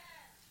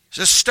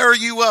 To stir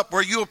you up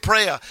where you'll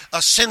pray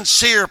a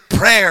sincere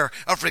prayer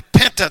of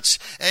repentance.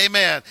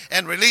 Amen.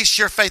 And release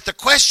your faith. The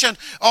question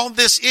on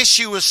this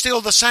issue is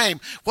still the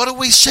same. What do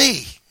we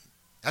see?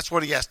 That's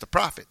what he asked the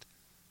prophet.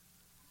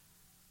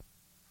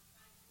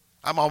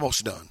 I'm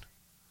almost done.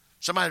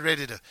 Somebody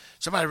ready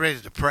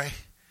to pray?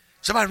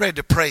 Somebody ready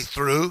to pray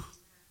through?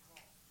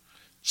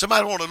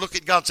 Somebody want to look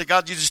at God and say,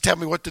 God, you just tell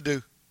me what to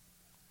do.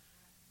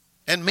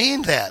 And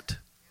mean that.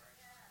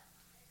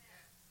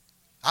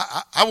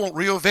 I want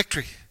real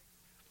victory.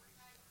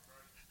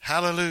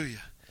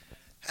 Hallelujah.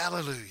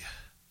 Hallelujah.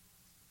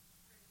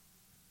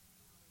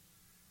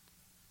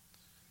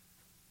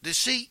 Do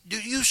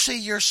you see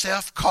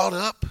yourself caught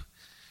up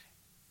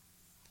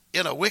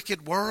in a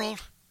wicked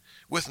world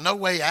with no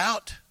way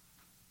out?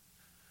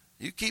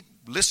 You keep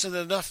listening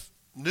to enough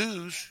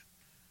news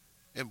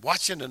and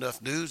watching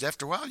enough news,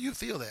 after a while you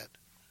feel that.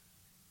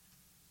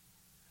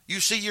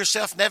 You see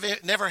yourself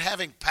never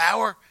having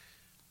power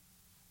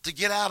to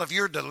get out of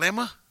your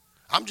dilemma.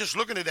 I'm just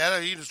looking at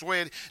that. You just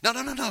way.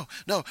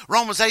 No.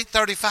 Romans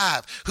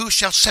 8:35. Who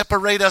shall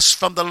separate us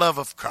from the love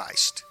of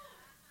Christ?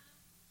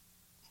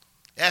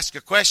 Ask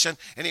a question,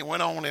 and he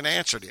went on and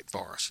answered it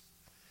for us.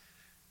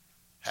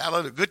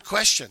 Hallelujah. Good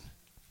question.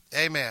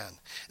 Amen.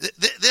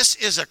 This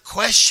is a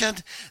question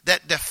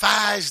that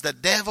defies the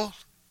devil.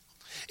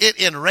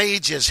 It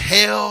enrages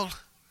hell.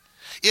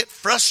 It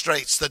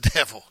frustrates the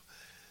devil.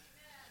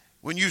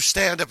 When you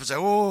stand up and say,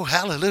 oh,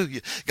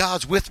 hallelujah,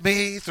 God's with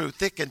me through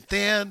thick and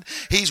thin.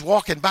 He's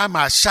walking by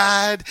my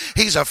side.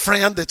 He's a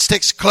friend that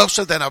sticks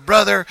closer than a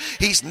brother.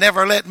 He's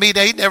never let me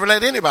down. He never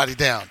let anybody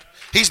down.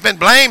 He's been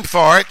blamed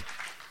for it.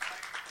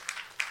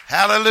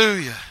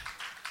 Hallelujah.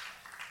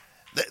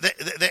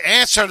 The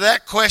answer to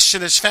that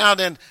question is found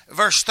in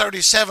verse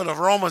 37 of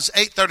Romans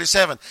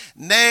 8:37.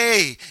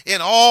 Nay,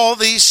 in all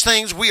these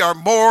things we are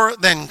more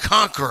than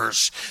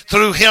conquerors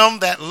through him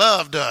that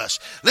loved us.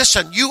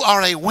 Listen, you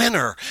are a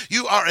winner.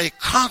 You are a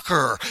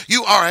conqueror.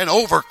 You are an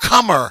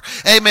overcomer.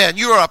 Amen.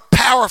 You are a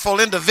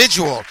powerful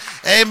individual.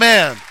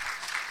 Amen.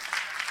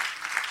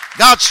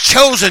 God's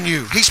chosen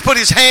you. He's put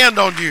his hand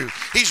on you.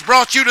 He's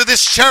brought you to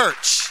this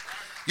church.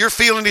 You're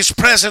feeling his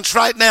presence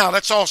right now.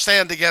 Let's all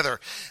stand together.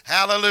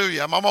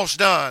 Hallelujah. I'm almost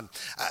done.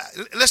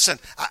 Listen,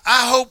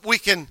 I hope we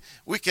can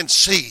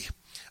see,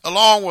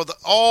 along with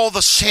all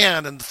the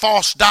sin and the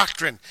false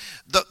doctrine,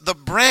 the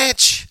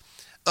branch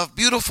of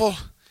beautiful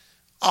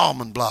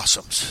almond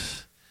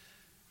blossoms.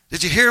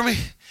 Did you hear me?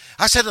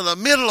 I said in the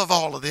middle of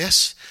all of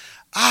this,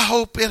 I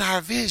hope in our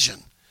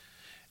vision,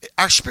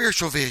 our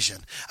spiritual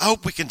vision, I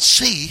hope we can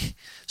see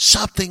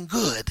something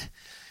good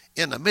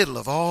in the middle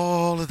of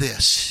all of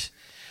this.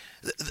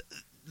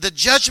 The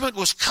judgment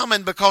was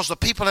coming because the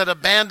people had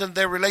abandoned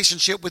their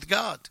relationship with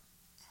God.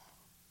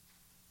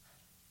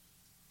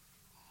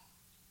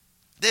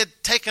 They'd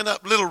taken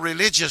up little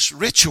religious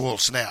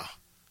rituals now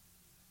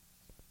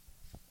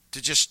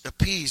to just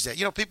appease that.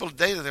 You know, people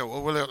today, they're,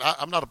 well,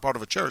 I'm not a part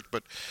of a church,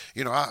 but,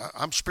 you know,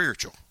 I'm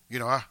spiritual. You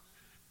know,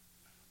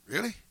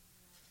 really?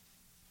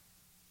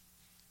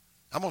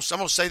 I'm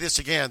gonna say this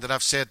again that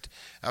I've said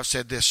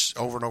this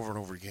over and over and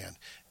over again.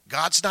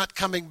 God's not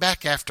coming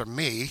back after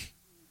me.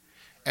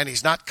 And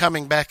he's not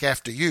coming back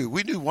after you.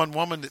 We knew one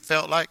woman that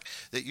felt like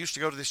that used to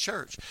go to this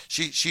church.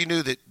 She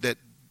knew that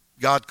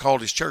God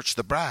called his church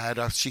the bride.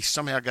 She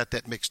somehow got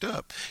that mixed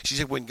up. She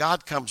said when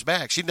God comes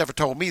back, she never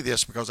told me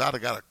this because I'd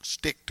have got a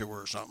stick to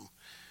her or something.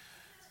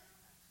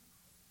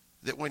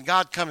 That when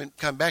God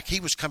come back, he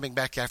was coming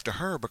back after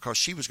her because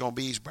she was going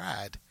to be his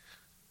bride.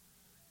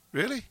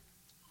 Really?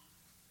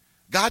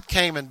 God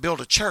came and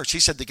built a church.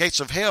 He said the gates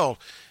of hell,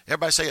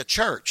 everybody say a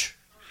church.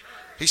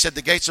 He said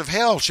the gates of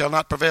hell shall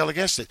not prevail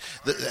against it.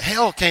 The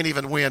hell can't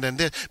even win.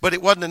 But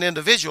it wasn't an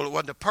individual. It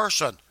wasn't a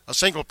person, a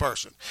single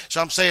person. So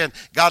I'm saying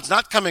God's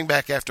not coming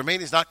back after me.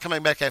 And he's not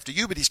coming back after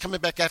you, but he's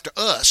coming back after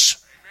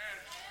us.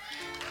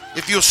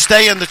 If you'll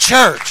stay in the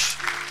church.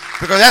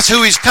 Because that's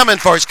who he's coming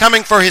for. He's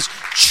coming for his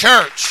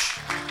church.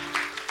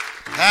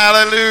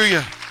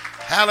 Hallelujah.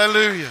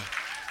 Hallelujah.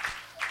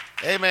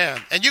 Amen.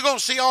 And you're going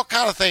to see all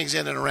kind of things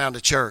in and around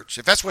the church.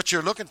 If that's what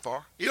you're looking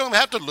for. You don't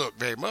have to look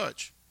very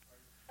much.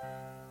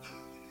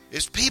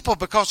 It's people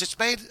because it's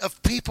made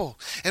of people.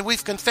 And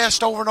we've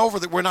confessed over and over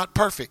that we're not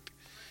perfect.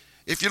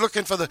 If you're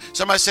looking for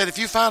somebody said, if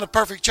you find a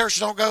perfect church,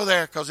 don't go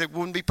there because it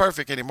wouldn't be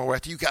perfect anymore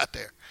after you got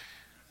there.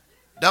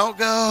 Don't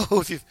go.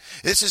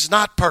 This is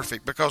not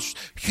perfect because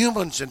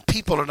humans and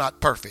people are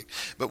not perfect.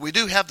 But we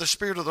do have the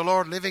Spirit of the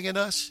Lord living in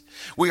us.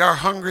 We are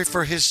hungry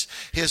for his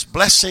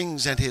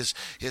blessings and his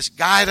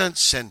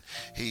guidance. And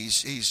he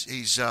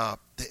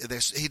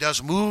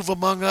does move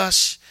among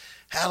us.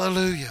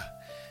 Hallelujah.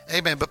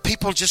 Amen. But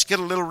people just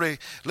get a little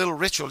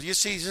ritual. You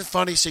see, it's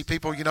funny to see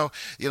people, you know,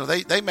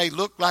 they may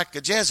look like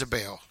a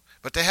Jezebel,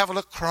 but they have a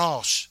little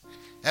cross.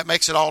 That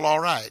makes it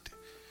all right.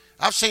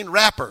 I've seen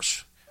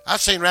rappers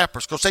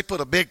because they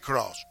put a big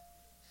cross.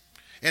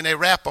 And they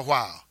rap a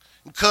while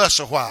and cuss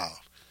a while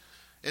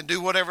and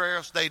do whatever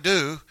else they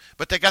do.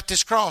 But they got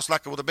this cross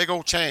like with a big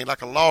old chain,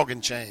 like a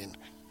logging chain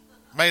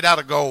made out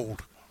of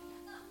gold.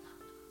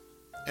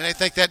 And they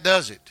think that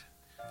does it.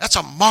 That's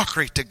a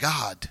mockery to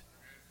God.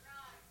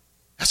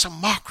 That's a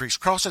mockery.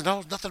 Crosses, no,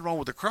 there's nothing wrong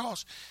with the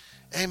cross.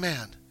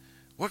 Amen.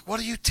 What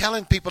are you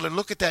telling people that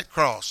look at that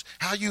cross?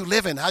 How you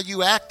living? How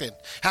you acting?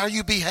 How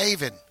you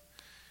behaving?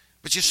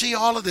 But you see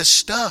all of this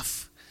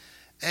stuff.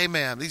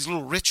 Amen. These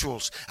little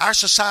rituals. Our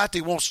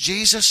society wants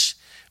Jesus,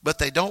 but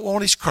they don't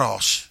want his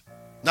cross.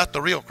 Not the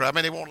real cross. I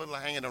mean, they want a little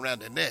hanging around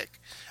their neck.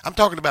 I'm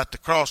talking about the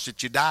cross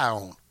that you die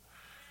on.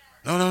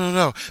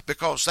 No.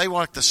 Because they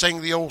want to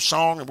sing the old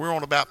song, and we're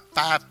on about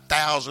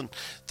 5,000th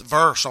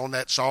verse on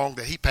that song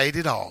that he paid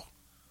it all.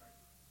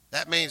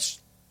 That means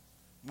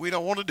we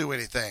don't want to do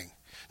anything.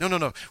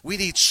 No. We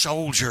need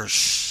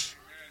soldiers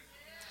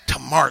to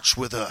march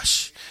with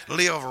us,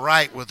 live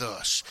right with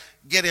us,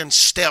 get in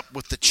step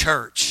with the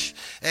church.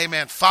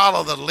 Amen.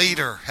 Follow the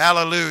leader.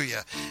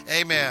 Hallelujah.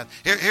 Amen.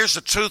 Here's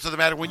the truth of the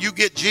matter. When you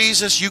get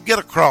Jesus, you get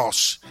a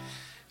cross.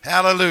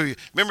 Hallelujah.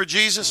 Remember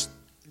Jesus?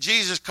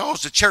 Jesus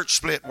caused a church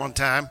split one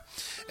time.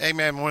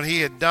 Amen. When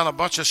he had done a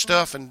bunch of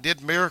stuff and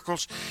did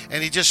miracles,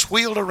 and he just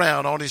wheeled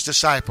around on his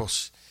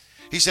disciples.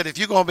 He said, if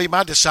you're going to be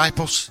my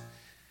disciples,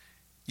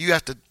 you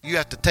have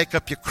to take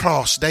up your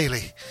cross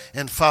daily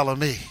and follow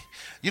me.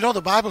 You know,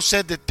 the Bible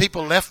said that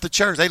people left the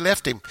church. They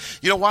left him.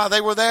 You know why they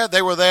were there?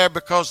 They were there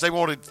because they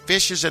wanted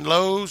fishes and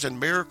loaves and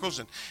miracles,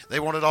 and they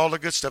wanted all the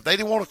good stuff. They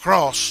didn't want a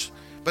cross,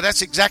 but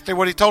that's exactly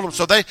what he told them.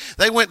 So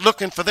they went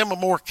looking for them a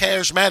more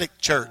charismatic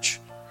church.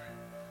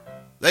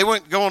 They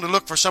weren't going to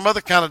look for some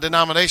other kind of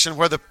denomination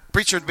where the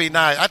preacher would be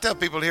nice. I tell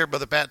people here,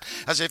 Brother Pat,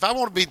 I say, if I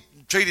want to be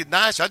treated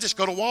nice, I just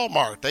go to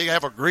Walmart. They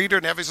have a greeter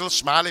and have these little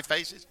smiley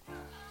faces.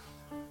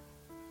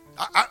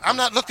 I'm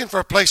not looking for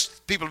a place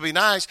for people to be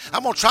nice.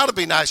 I'm going to try to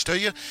be nice to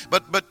you.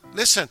 But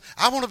listen,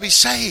 I want to be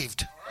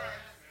saved.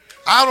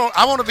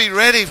 I want to be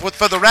ready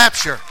for the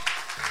rapture.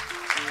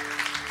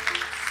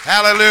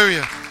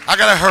 Hallelujah. I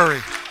got to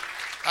hurry.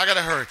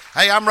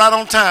 Hey, I'm right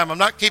on time. I'm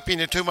not keeping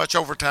you too much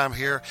overtime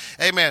here.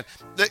 Amen.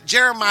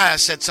 Jeremiah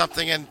said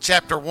something in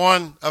chapter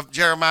 1 of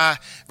Jeremiah,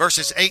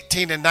 verses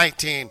 18 and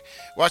 19.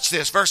 Watch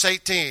this. Verse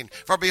 18.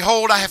 For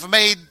behold, I have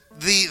made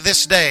thee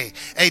this day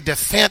a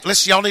defense.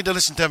 Listen, y'all need to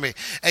listen to me.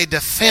 A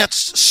defense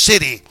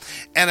city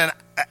and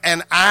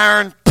an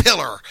iron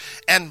pillar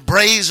and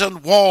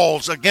brazen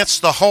walls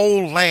against the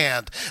whole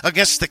land,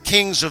 against the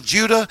kings of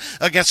Judah,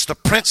 against the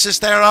princes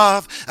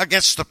thereof,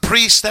 against the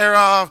priests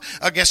thereof,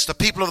 against the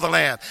people of the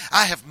land.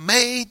 I have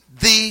made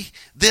thee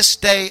this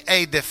day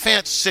a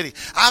defense city.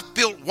 I've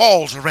built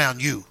walls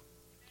around you.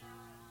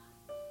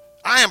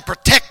 I am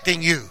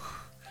protecting you.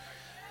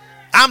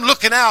 I'm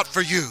looking out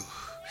for you.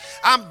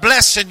 I'm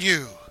blessing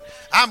you.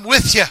 I'm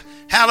with you.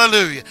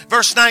 Hallelujah.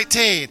 Verse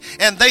 19.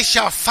 And they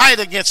shall fight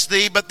against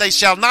thee, but they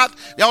shall not.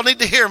 Y'all need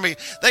to hear me.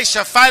 They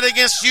shall fight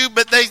against you,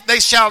 but they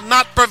shall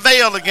not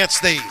prevail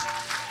against thee.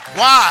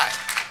 Why?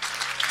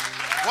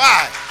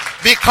 Why?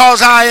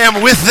 Because I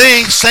am with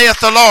thee, saith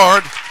the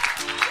Lord,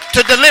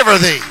 to deliver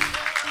thee.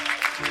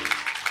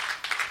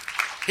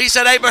 He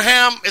said,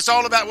 Abraham, it's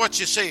all about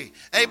what you see.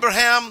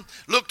 Abraham,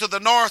 look to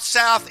the north,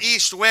 south,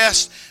 east,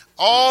 west.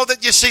 All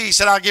that you see, he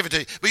said, I'll give it to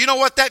you. But you know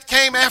what that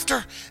came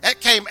after?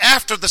 That came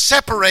after the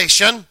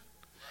separation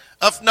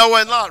of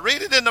Noah and Lot.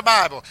 Read it in the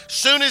Bible.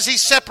 Soon as he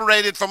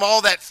separated from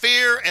all that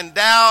fear and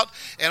doubt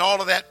and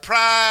all of that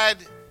pride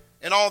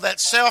and all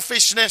that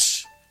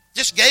selfishness,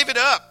 just gave it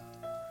up.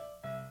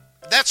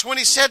 That's when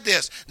he said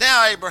this.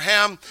 Now,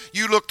 Abraham,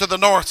 you look to the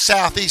north,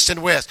 south, east,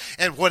 and west.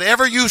 And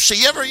whatever you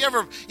see, ever,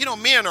 you know,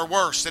 men are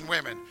worse than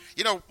women.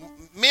 You know,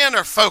 men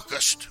are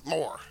focused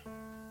more.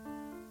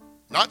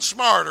 Not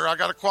smarter, I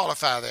got to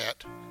qualify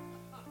that.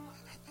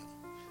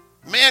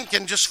 Men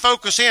can just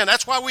focus in.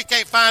 That's why we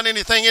can't find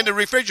anything in the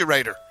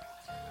refrigerator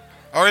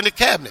or in the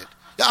cabinet.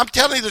 I'm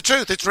telling you the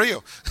truth, it's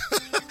real.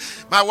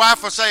 My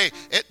wife will say,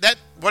 that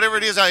whatever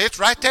it is, it's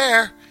right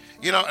there.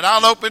 You know, and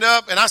I'll open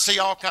up and I see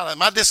all kind of,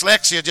 my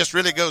dyslexia just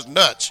really goes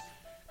nuts.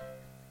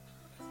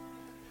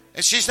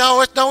 And she's,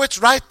 no, it's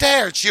right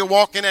there. And she'll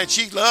walk in there and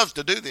she loves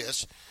to do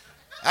this.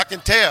 I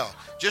can tell.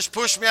 Just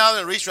push me out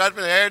and reach right up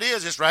and there it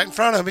is. It's right in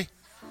front of me.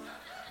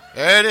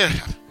 There it is.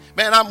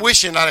 Man, I'm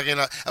wishing I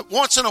could.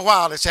 Once in a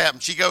while it's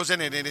happened. She goes in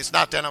it and it's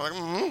not there. And I'm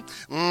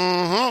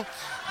like,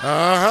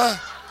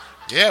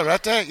 yeah,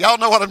 right there. Y'all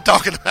know what I'm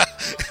talking about.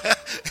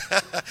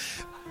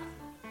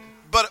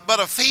 But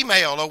a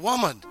female, a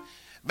woman,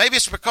 maybe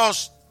it's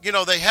because, you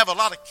know, they have a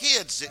lot of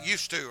kids that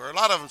used to, or a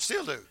lot of them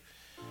still do.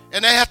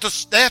 And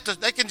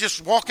they can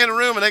just walk in a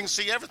room and they can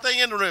see everything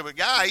in the room. A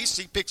guy,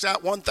 he picks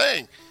out one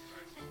thing.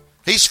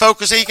 He's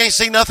focused, he can't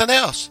see nothing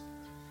else.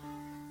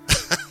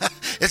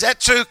 Is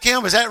that true,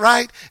 Kim? Is that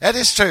right? That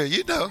is true,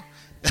 you know.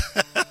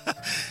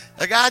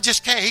 A guy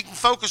just can't. He can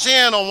focus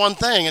in on one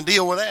thing and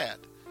deal with that.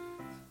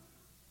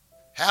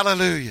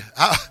 Hallelujah.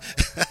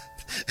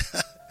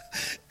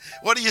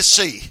 What do you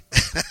see?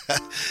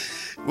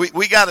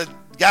 we got to,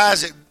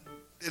 guys,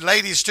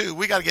 ladies too,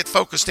 we got to get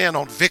focused in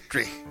on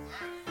victory.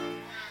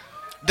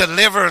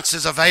 Deliverance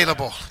is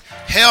available.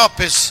 Help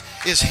is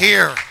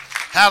here.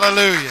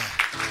 Hallelujah.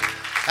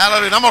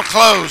 Hallelujah. I'm going to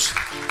close.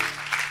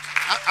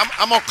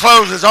 I'm going to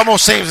close. It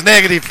almost seems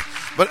negative,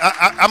 but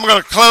I'm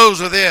going to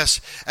close with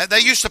this. They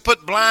used to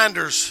put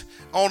blinders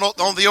on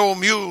the old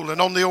mule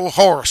and on the old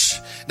horse.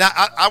 Now,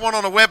 I went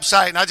on a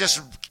website and I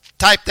just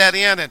typed that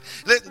in. And,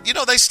 you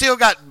know, they still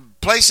got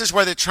places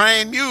where they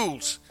train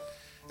mules.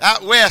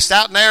 Out west,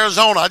 out in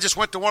Arizona. I just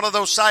went to one of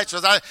those sites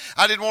because I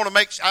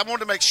wanted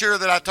to make sure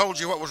that I told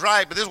you what was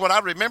right, but this is what I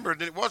remembered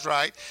that it was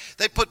right.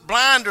 They put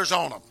blinders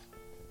on them.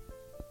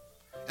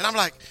 And I'm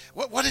like,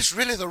 what is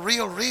really the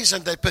real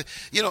reason they put,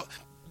 you know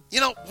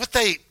what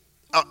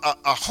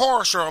a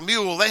horse or a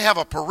mule, they have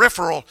a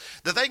peripheral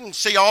that they can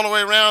see all the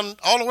way around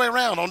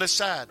on this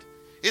side.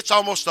 It's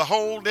almost the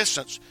whole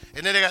distance.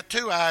 And then they got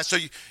two eyes, so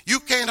you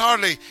can't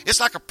hardly, it's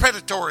like a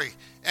predatory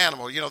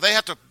animal. You know, they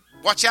have to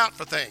watch out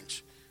for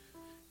things.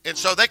 And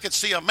so they can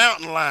see a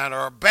mountain lion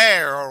or a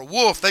bear or a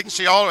wolf. They can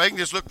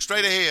just look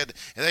straight ahead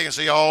and they can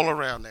see all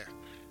around there.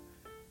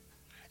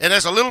 And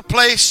there's a little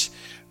place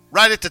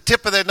right at the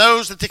tip of their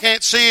nose that they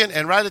can't see,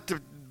 and right at the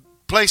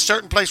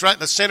certain place right in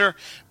the center,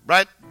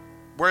 right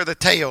where the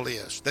tail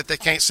is, that they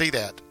can't see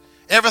that.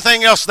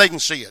 Everything else they can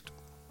see it.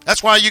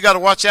 That's why you got to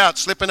watch out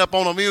slipping up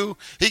on a mule.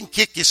 He can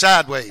kick you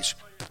sideways.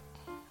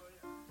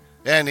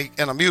 And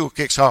a mule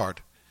kicks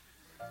hard.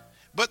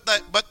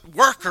 But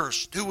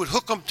workers who would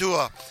hook them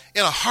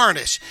in a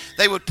harness,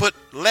 they would put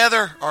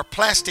leather or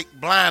plastic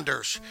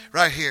blinders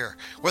right here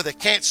where they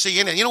can't see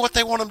anything. You know what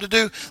they want them to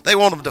do? They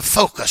want them to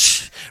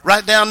focus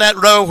right down that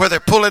row where they're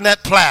pulling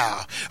that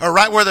plow, or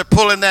right where they're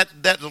pulling that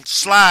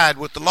slide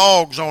with the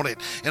logs on it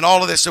and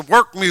all of this, and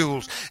work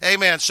mules.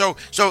 Amen. So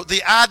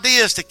the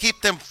idea is to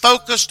keep them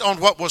focused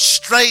on what was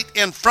straight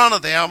in front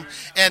of them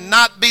and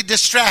not be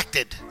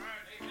distracted.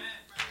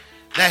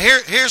 Now,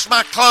 here's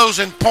my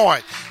closing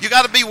point. You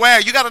got to beware.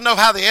 You got to know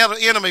how the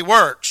enemy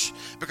works,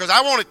 because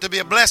I want it to be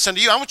a blessing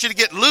to you. I want you to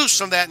get loose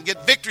from that and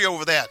get victory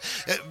over that.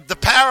 The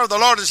power of the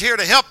Lord is here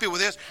to help you with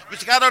this, but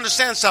you got to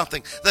understand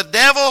something. The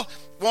devil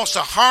wants to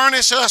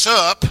harness us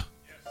up,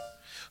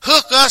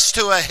 hook us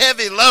to a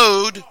heavy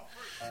load,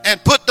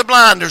 and put the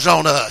blinders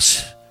on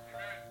us.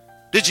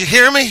 Did you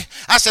hear me?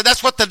 I said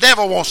that's what the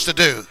devil wants to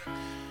do.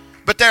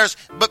 But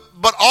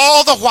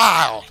all the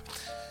while,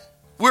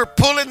 we're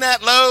pulling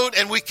that load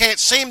and we can't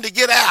seem to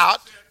get out.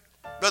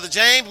 Brother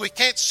James, we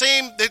can't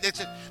seem.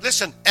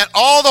 Listen, and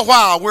all the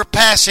while we're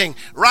passing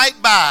right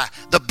by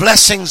the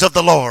blessings of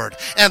the Lord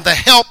and the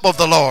help of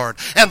the Lord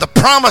and the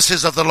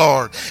promises of the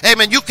Lord.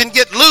 Amen. You can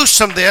get loose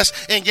from this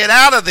and get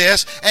out of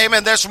this.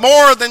 Amen. There's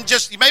more than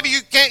just, maybe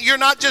you're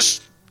not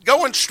just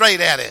going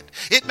straight at it.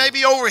 It may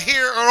be over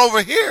here or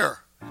over here.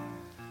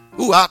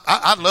 Ooh,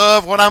 I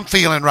love what I'm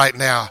feeling right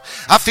now.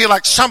 I feel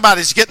like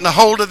somebody's getting a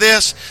hold of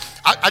this.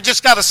 I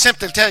just got to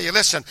simply tell you,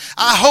 listen,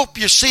 I hope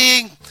you're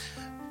seeing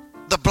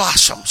the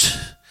blossoms.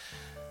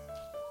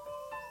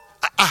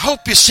 I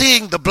hope you're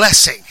seeing the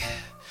blessing.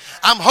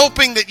 I'm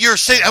hoping that you're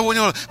seeing,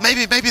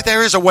 maybe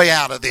there is a way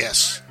out of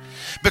this.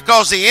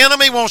 Because the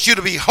enemy wants you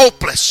to be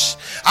hopeless.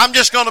 I'm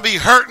just going to be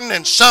hurting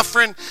and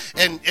suffering,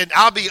 and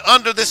I'll be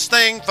under this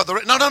thing for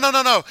the...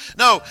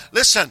 No.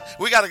 Listen,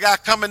 we got a guy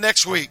coming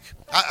next week.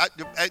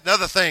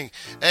 Another thing,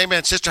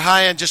 amen, Sister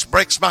Hyann just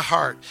breaks my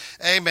heart.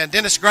 Amen.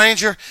 Dennis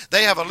Granger,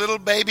 they have a little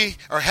baby,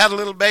 or had a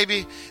little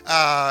baby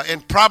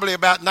in probably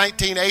about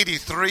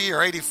 1983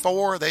 or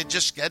 84. They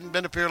just hadn't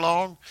been up here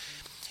long.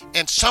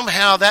 And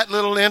somehow that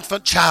little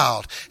infant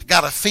child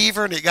got a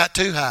fever and it got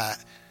too high.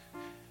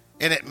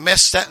 And it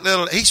messed that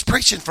little... He's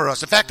preaching for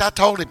us. In fact, I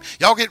told him,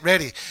 y'all get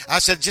ready. I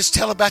said, just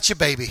tell about your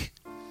baby.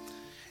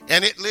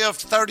 And it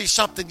lived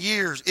 30-something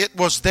years. It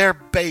was their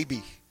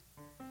baby.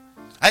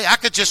 Hey, I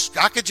could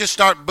just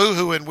start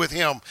boo-hooing with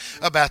him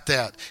about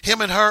that. Him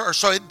and her,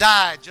 so it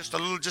died just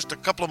a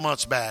couple of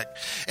months back.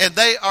 And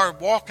they are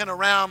walking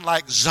around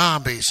like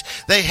zombies.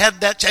 They had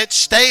it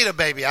stayed a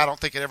baby. I don't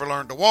think it ever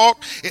learned to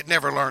walk. It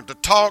never learned to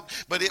talk.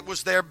 But it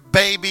was their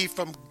baby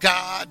from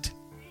God.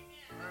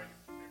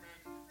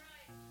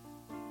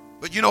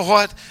 But you know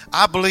what?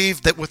 I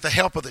believe that with the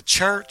help of the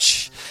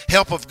church,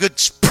 help of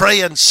good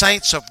praying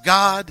saints of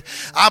God,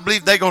 I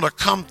believe they're going to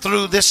come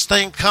through this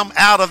thing, come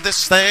out of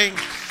this thing.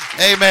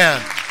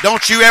 Amen.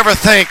 Don't you ever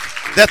think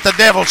that the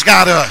devil's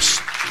got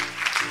us.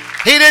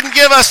 He didn't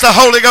give us the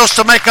Holy Ghost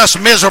to make us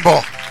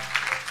miserable.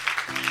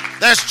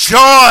 There's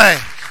joy.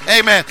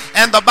 Amen.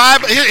 And the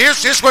Bible,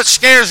 here's what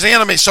scares the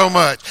enemy so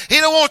much. He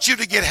don't want you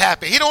to get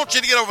happy. He don't want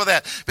you to get over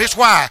that. Here's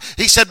why.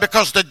 He said,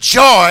 because the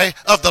joy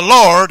of the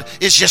Lord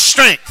is your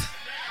strength.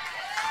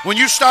 When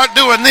you start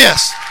doing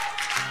this,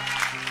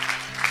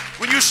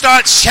 when you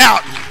start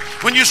shouting,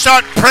 when you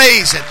start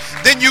praising,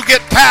 then you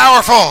get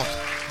powerful.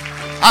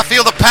 I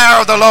feel the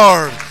power of the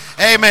Lord.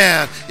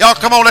 Amen. Y'all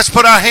come on, let's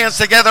put our hands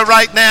together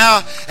right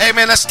now.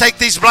 Amen. Let's take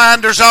these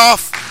blinders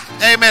off.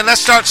 Amen.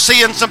 Let's start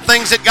seeing some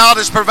things that God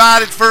has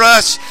provided for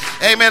us.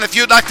 Amen. If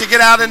you'd like to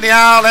get out in the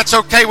aisle, that's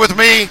okay with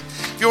me.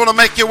 If you want to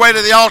make your way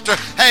to the altar,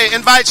 hey,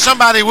 invite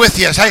somebody with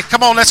you. Hey,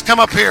 come on, let's come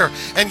up here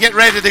and get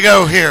ready to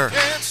go here.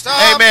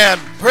 Amen.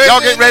 Y'all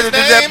get ready to do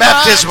that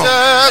baptismal.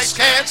 I just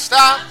can't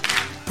stop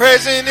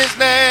praising his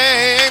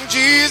name,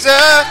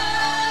 Jesus.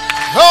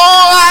 Oh,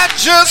 I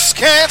just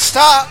can't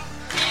stop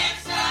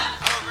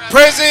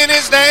praising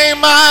his name.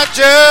 I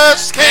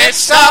just can't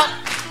stop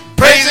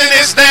praising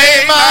his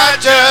name. I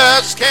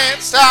just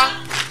can't stop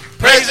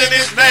praising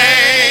his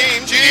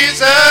name,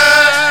 Jesus.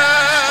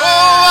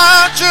 Oh,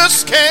 I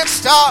just can't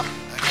stop.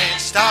 I can't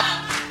stop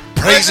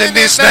praising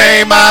his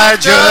name. I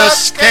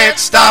just can't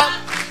stop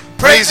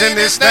praising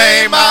his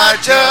name. I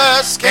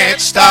just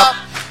can't stop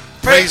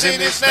praising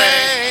his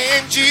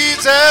name,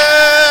 Jesus.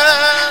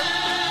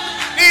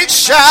 Knee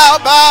shall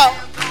bow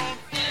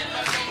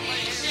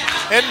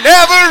and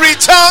every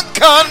tongue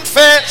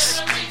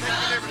confess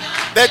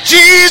that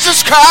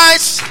Jesus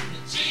Christ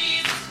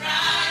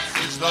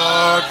is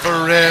Lord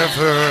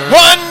forever.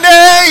 One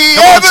day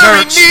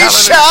every knee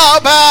shall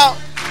bow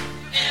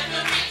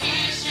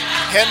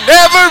and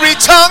every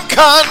tongue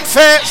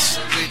confess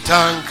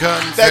tongue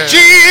confess that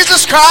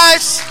Jesus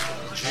Christ,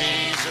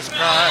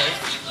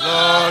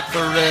 Lord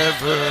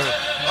forever.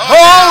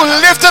 oh,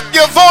 lift up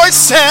your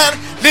voice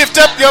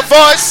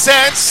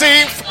and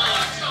sing.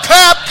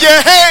 Clap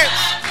your hands.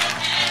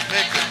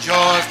 Make a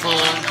joyful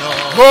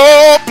noise.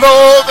 Oh,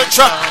 blow the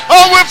trumpet.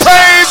 Oh, we're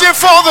praising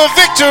for the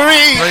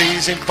victory.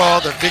 Praising for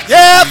the victory.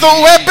 Yeah, the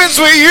weapons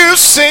we use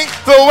sing.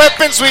 The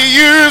weapons we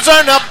use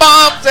are not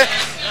bombs.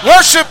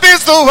 Worship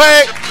is the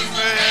way.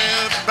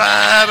 The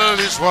battle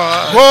is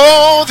won.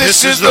 Oh,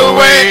 this is the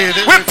way.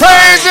 We're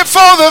praising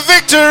for the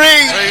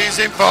victory.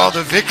 Praising for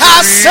the victory.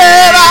 I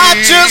said I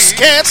just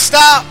can't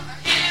stop.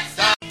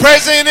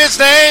 Praising his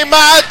name,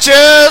 I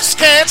just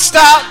can't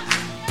stop.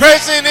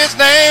 Praising his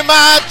name,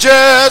 I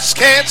just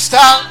can't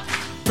stop.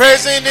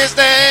 Praising his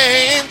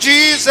name,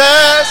 Jesus.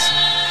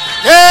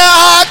 Yeah,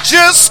 I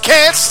just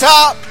can't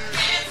stop.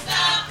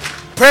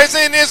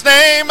 Praising his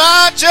name,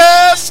 I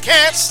just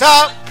can't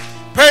stop.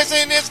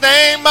 Praising his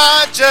name,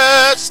 I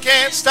just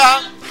can't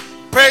stop.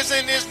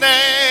 Praising his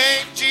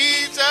name,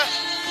 Jesus.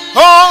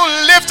 Oh,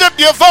 lift up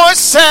your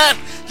voice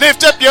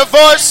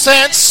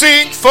and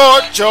sing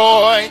for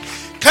joy.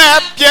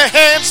 Clap your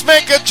hands,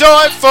 make a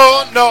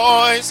joyful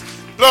noise.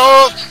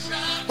 Blow.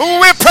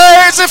 We're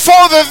praising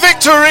for the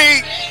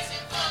victory.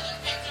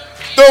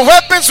 The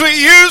weapons we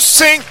use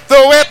sing.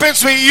 The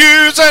weapons we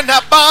use are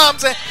not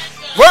bombs.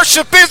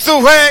 Worship is the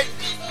way.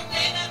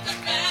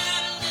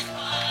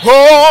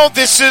 Oh,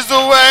 this is the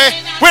way.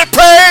 We're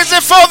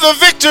praising for the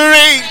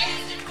victory.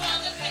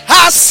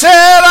 I said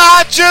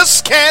I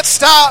just can't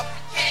stop.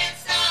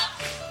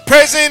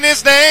 Praising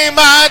his name,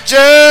 I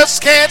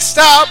just can't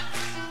stop.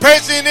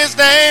 Praising his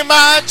name,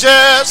 I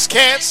just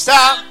can't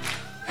stop.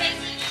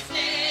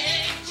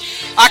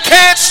 I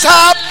can't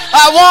stop,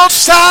 I won't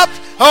stop.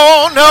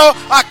 Oh no,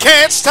 I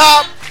can't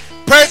stop.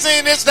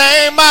 Praising his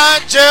name, I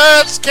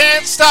just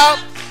can't stop.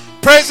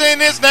 Praising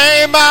his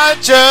name, I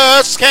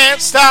just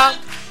can't stop.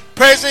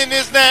 Praising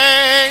his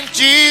name,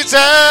 Jesus.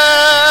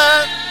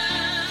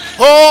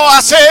 Oh,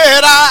 I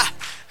said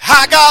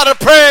I gotta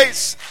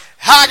praise.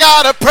 I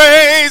gotta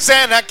praise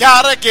and I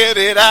gotta get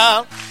it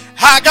out.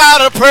 I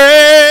gotta praise.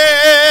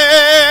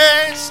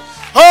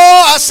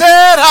 Oh, I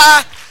said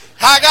I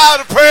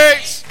gotta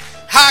praise.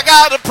 I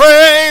gotta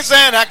praise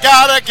and I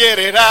gotta get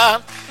it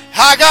out.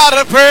 I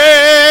gotta praise.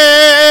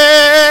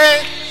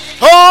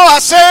 Oh, I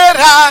said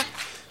I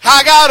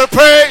gotta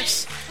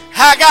praise.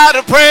 I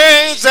gotta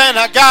praise and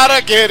I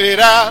gotta get it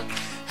out.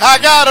 I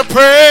gotta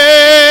praise.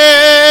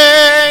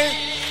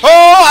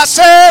 Oh, I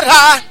said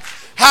I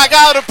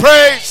gotta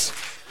praise.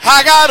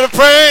 I gotta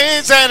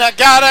praise and I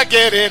gotta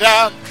get it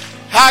out.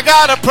 I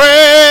gotta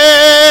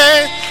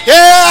praise.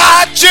 Yeah,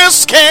 I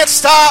just can't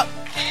stop.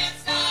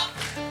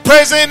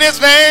 Praising his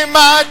name,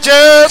 I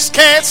just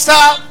can't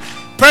stop.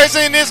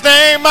 Praising his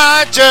name,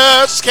 I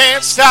just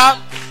can't stop.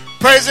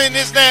 Praising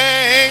his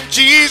name,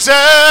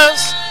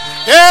 Jesus.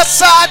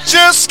 Yes, I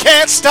just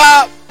can't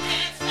stop.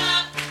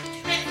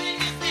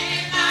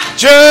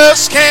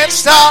 Just can't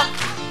stop.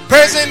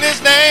 Praising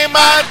his name,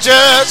 I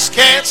just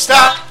can't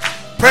stop.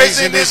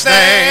 Praising his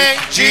name,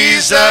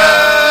 Jesus.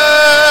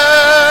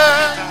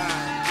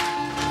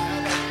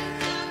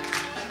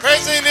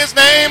 Praising his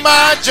name,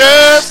 I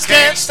just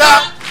can't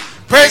stop.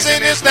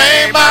 Praising his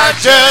name, I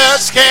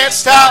just can't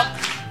stop.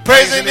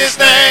 Praising his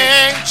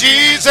name,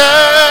 Jesus.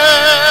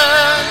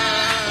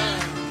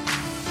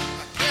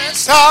 Can't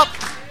stop.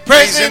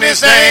 Praising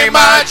his name,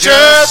 I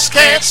just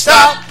can't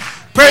stop.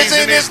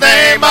 Praising his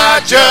name,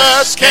 I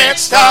just can't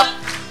stop.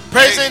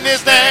 Praising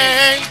his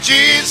name,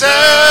 Jesus.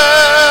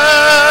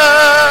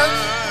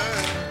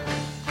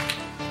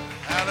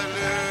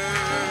 Hallelujah.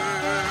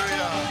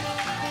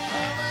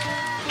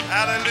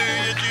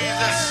 Hallelujah,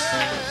 Jesus.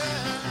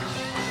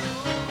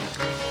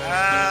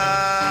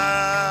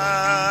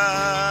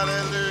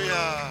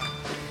 Hallelujah.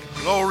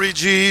 Glory,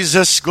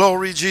 Jesus.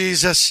 Glory,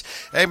 Jesus.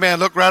 Amen.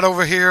 Look right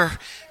over here.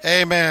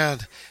 Amen.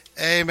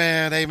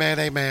 Amen. Amen.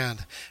 Amen.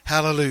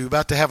 Hallelujah.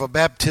 About to have a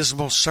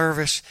baptismal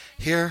service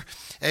here.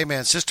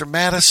 Amen. Sister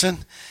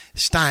Madison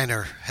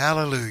Steiner.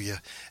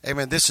 Hallelujah.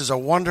 Amen. This is a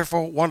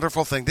wonderful,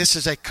 wonderful thing. This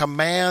is a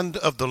command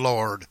of the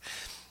Lord.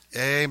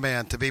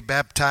 Amen. To be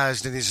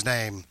baptized in his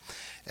name.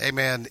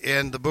 Amen.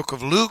 In the book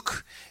of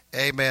Luke,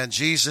 amen,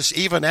 Jesus,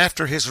 even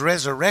after his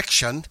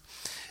resurrection,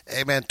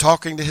 amen,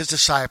 talking to his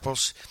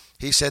disciples,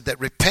 he said that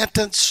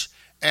repentance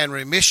and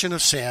remission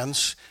of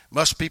sins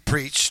must be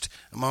preached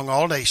among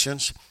all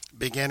nations,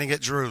 beginning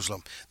at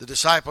Jerusalem. The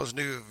disciples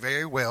knew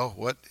very well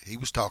what he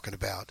was talking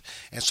about.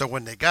 And so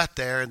when they got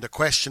there and the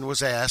question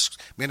was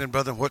asked, men and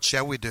brethren, what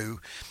shall we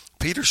do?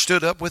 Peter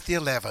stood up with the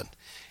 11,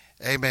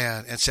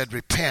 amen, and said,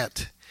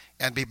 repent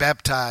and be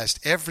baptized,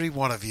 every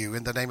one of you,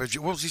 in the name of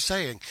Jesus. What was he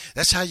saying?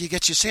 That's how you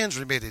get your sins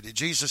remitted.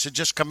 Jesus had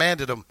just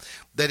commanded them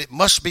that it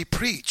must be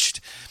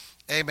preached.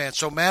 Amen.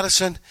 So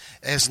Madison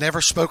has never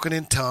spoken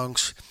in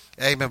tongues.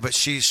 Amen. But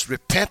she's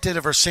repented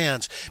of her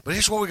sins. But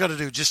here's what we're going to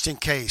do just in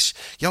case.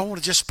 Y'all want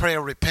to just pray a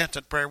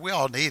repentant prayer? We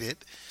all need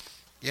it.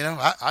 You know,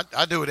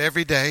 I do it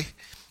every day.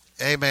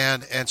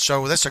 Amen. And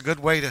so that's a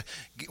good way to,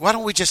 why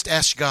don't we just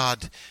ask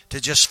God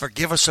to just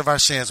forgive us of our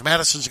sins?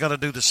 Madison's going to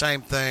do the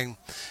same thing.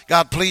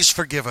 God, please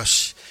forgive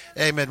us.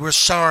 Amen. We're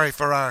sorry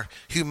for our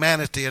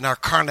humanity and our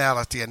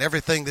carnality and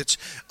everything that's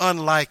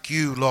unlike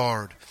you,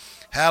 Lord.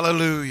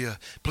 Hallelujah.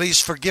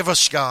 Please forgive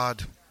us,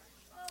 God,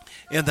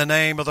 in the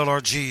name of the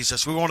Lord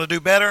Jesus. We want to do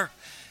better.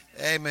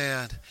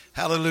 Amen.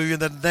 Hallelujah. In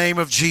the name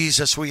of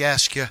Jesus, we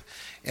ask you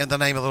in the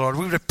name of the Lord.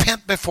 We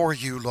repent before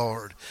you,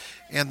 Lord,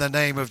 in the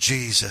name of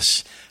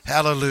Jesus.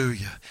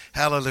 Hallelujah.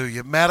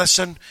 Hallelujah.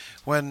 Madison,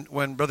 when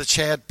Brother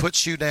Chad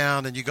puts you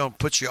down and you're going to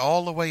put you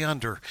all the way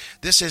under,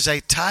 this is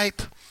a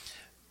type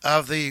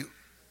of the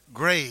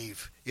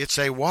grave. It's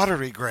a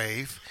watery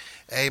grave.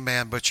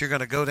 Amen. But you're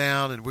going to go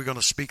down and we're going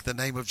to speak the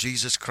name of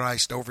Jesus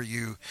Christ over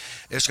you.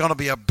 There's going to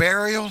be a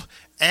burial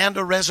and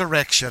a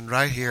resurrection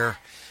right here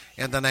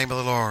in the name of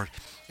the Lord.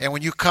 And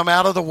when you come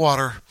out of the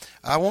water,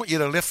 I want you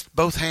to lift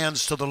both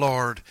hands to the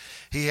Lord.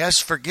 He has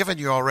forgiven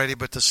you already,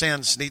 but the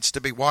sins needs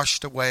to be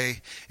washed away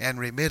and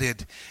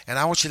remitted. And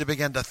I want you to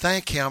begin to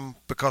thank him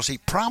because he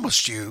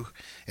promised you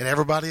and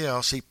everybody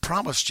else, he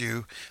promised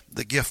you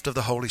the gift of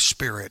the Holy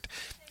Spirit.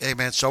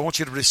 Amen. So I want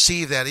you to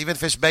receive that, even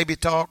if it's baby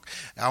talk.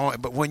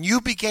 But when you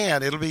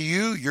begin, it'll be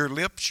you, your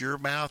lips, your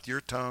mouth,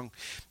 your tongue.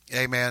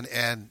 Amen.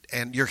 And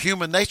your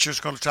human nature is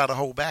going to try to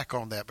hold back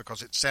on that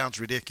because it sounds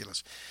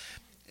ridiculous.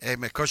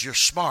 Amen. Because you're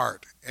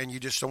smart and you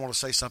just don't want to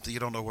say something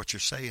you don't know what you're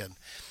saying.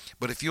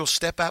 But if you'll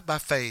step out by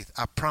faith,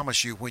 I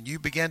promise you, when you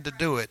begin to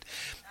do it,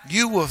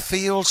 you will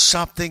feel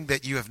something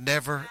that you have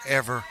never,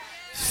 ever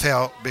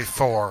felt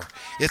before.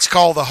 It's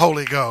called the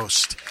Holy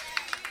Ghost.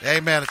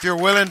 Amen. If you're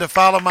willing to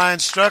follow my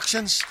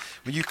instructions,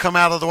 when you come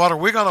out of the water,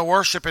 we're going to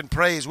worship and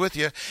praise with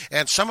you.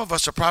 And some of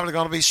us are probably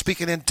going to be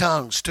speaking in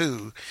tongues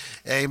too.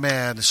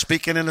 Amen.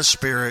 Speaking in the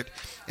Spirit.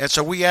 And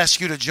so we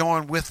ask you to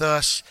join with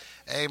us.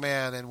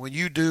 Amen. And when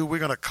you do, we're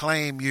going to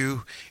claim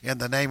you in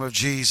the name of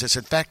Jesus.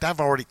 In fact, I've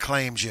already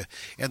claimed you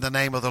in the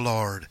name of the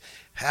Lord.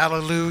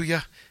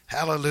 Hallelujah.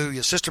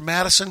 Hallelujah. Sister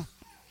Madison,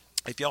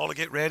 if y'all will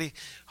get ready,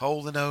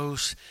 hold the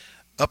nose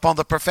up on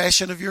the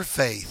profession of your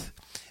faith.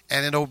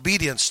 And in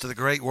obedience to the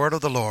great word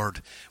of the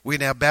Lord, we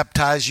now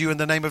baptize you in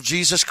the name of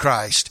Jesus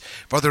Christ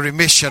for the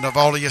remission of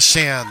all of your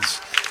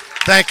sins.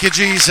 Thank you,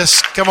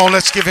 Jesus. Come on,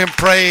 let's give him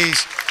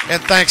praise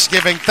and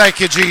thanksgiving. Thank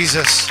you,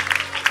 Jesus.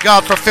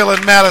 God, for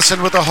filling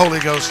Madison with the Holy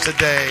Ghost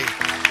today.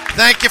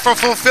 Thank you for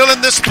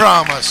fulfilling this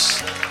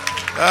promise.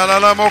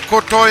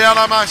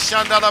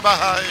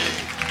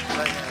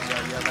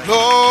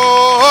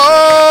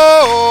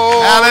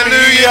 Lord,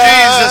 hallelujah,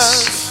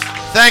 Jesus.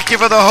 Thank you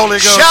for the Holy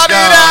Ghost, shout God.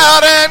 it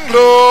out and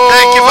glory.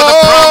 Thank you for the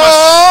promise.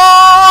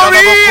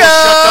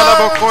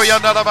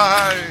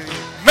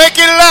 Make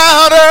it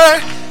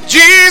louder.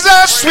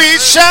 Jesus, we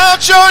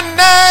shout your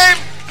name.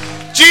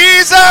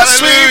 Jesus,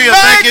 hallelujah. We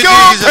make you, your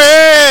Jesus.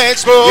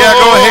 praise glory. Yeah,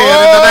 go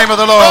ahead in the name of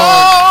the Lord.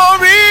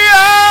 Glorious.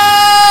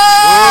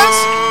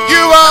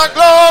 You are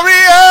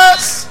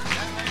glorious.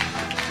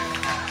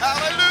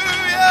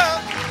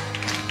 Hallelujah.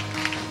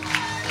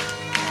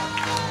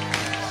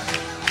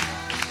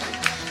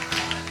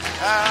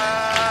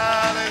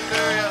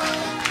 Hallelujah.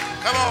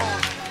 Come on.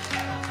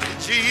 In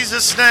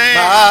Jesus' name.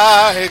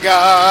 My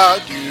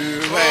God, you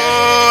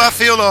Oh, I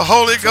feel the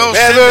Holy Ghost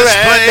in ever this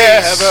and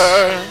place.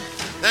 ever.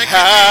 Thank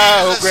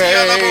How you, Jesus. great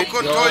your name.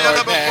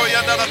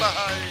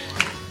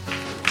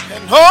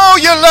 And oh,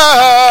 your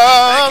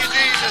love. Thank you,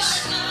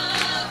 Jesus.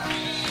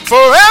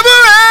 Forever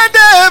and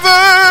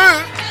ever.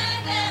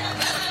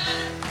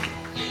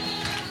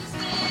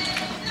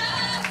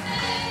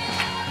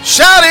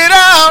 Shout it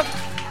out.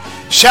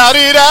 Shout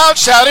it out,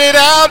 shout it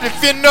out.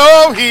 If you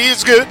know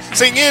he's good,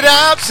 sing it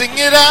out, for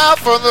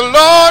the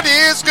Lord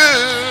is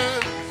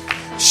good.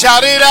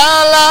 Shout it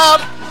out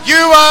loud. You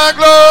are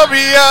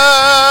glorious.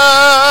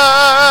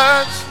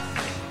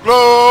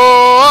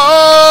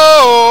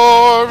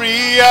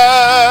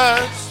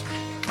 Glorious.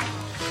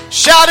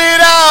 Shout it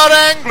out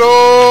and glorious.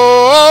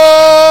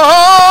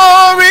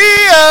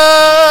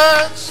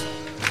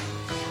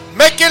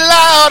 Make it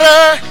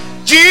louder.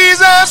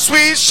 Jesus,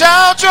 we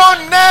shout your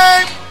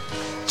name.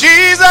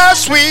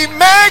 Jesus, we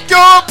make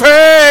your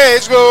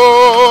praise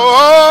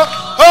glorious.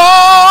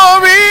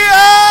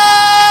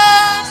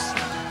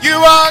 You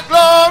are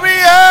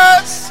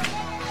glorious.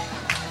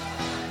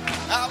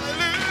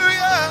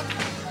 Hallelujah.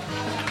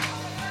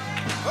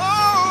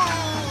 Oh,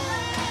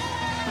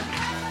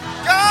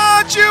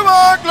 God, you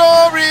are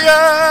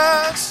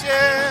glorious.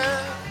 Yeah.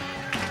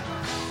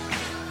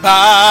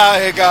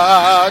 My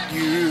God,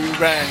 you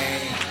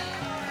reign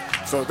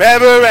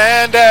forever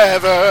and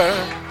ever.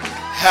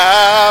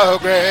 How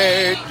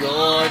great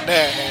your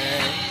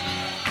name.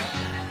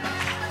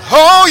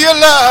 Oh, your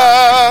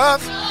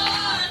love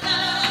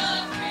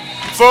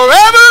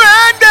forever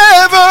and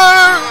ever.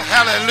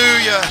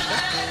 Hallelujah.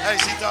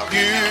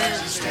 You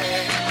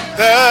stay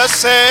the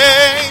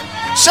same.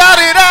 Shout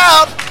it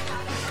out.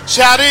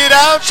 Shout it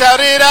out, shout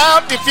it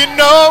out. If you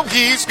know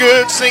he's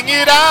good, sing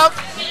it out.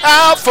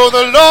 Out, for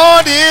the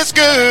Lord is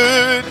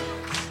good.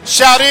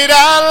 Shout it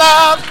out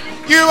loud.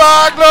 You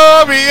are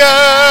glorious.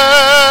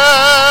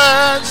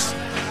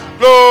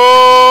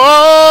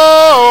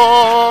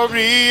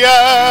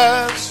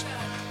 glorious.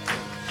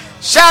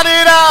 Shout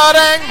it out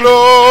and glorious.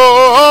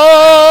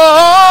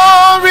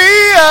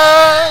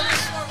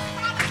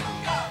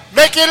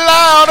 Make it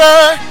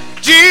louder.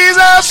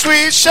 Jesus,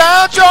 we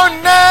shout your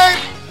name.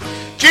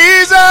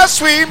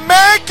 Jesus, we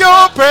make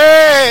your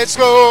praise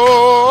glorious.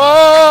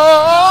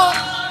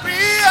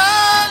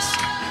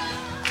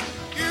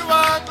 You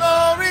are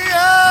glorious.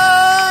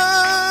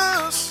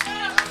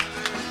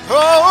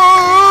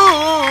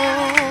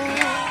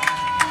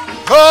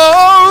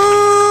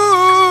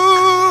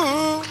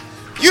 Oh,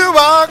 you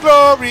are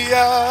glorious.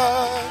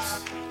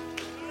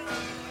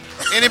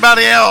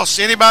 Anybody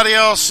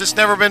else that's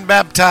never been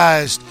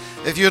baptized?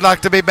 If you'd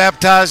like to be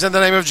baptized in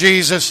the name of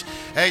Jesus,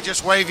 hey,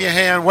 just wave your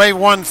hand, wave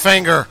one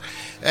finger.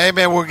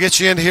 Amen. We'll get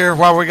you in here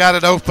while we got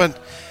it open.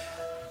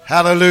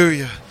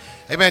 Hallelujah.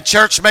 Amen.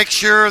 Church, make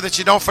sure that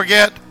you don't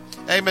forget.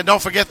 Amen.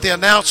 Don't forget the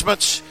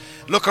announcements.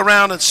 Look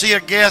around and see a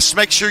guest.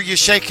 Make sure you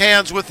shake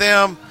hands with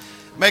them.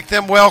 Make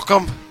them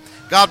welcome.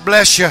 God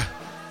bless you.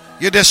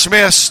 You're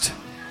dismissed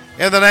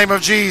in the name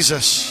of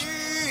Jesus.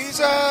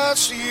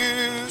 Jesus,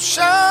 you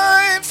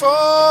shine for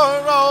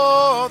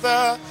all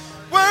the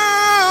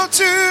world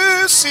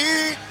to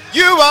see.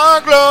 You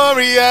are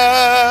glorious.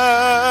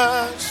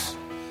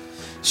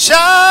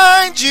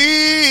 Shine,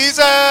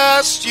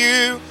 Jesus,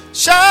 you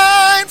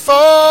shine for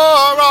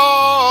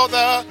all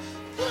the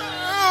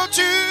world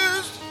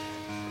to see.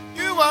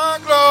 You are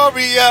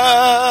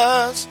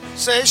glorious.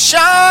 Say,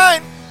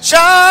 shine,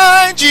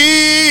 shine,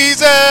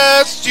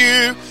 Jesus,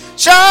 you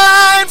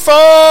shine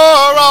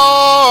for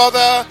all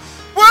the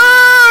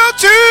world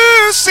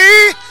to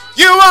see.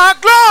 You are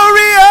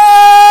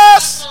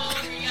glorious.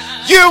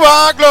 You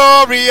are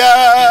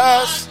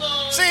glorious.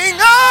 Sing,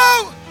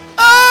 oh,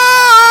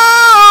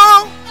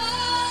 oh,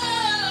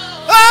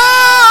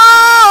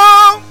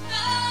 oh,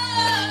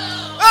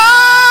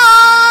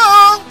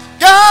 oh,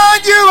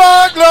 God, you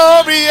are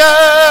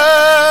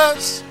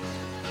glorious.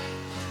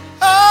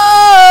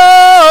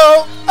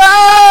 Oh,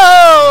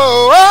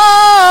 oh,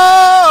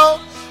 oh,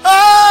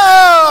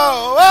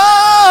 oh,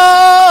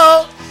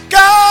 oh,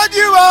 God,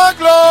 you are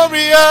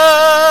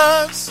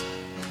glorious.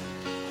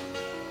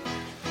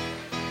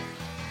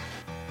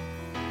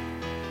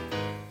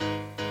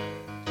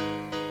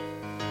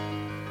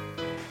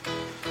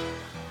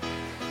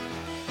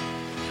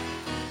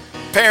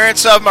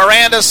 Parents of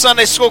Miranda's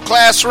Sunday School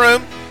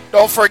classroom,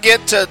 don't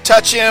forget to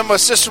touch in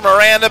with Sister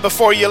Miranda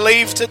before you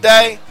leave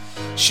today.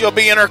 She'll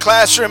be in her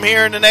classroom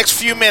here in the next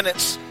few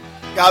minutes.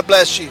 God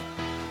bless you.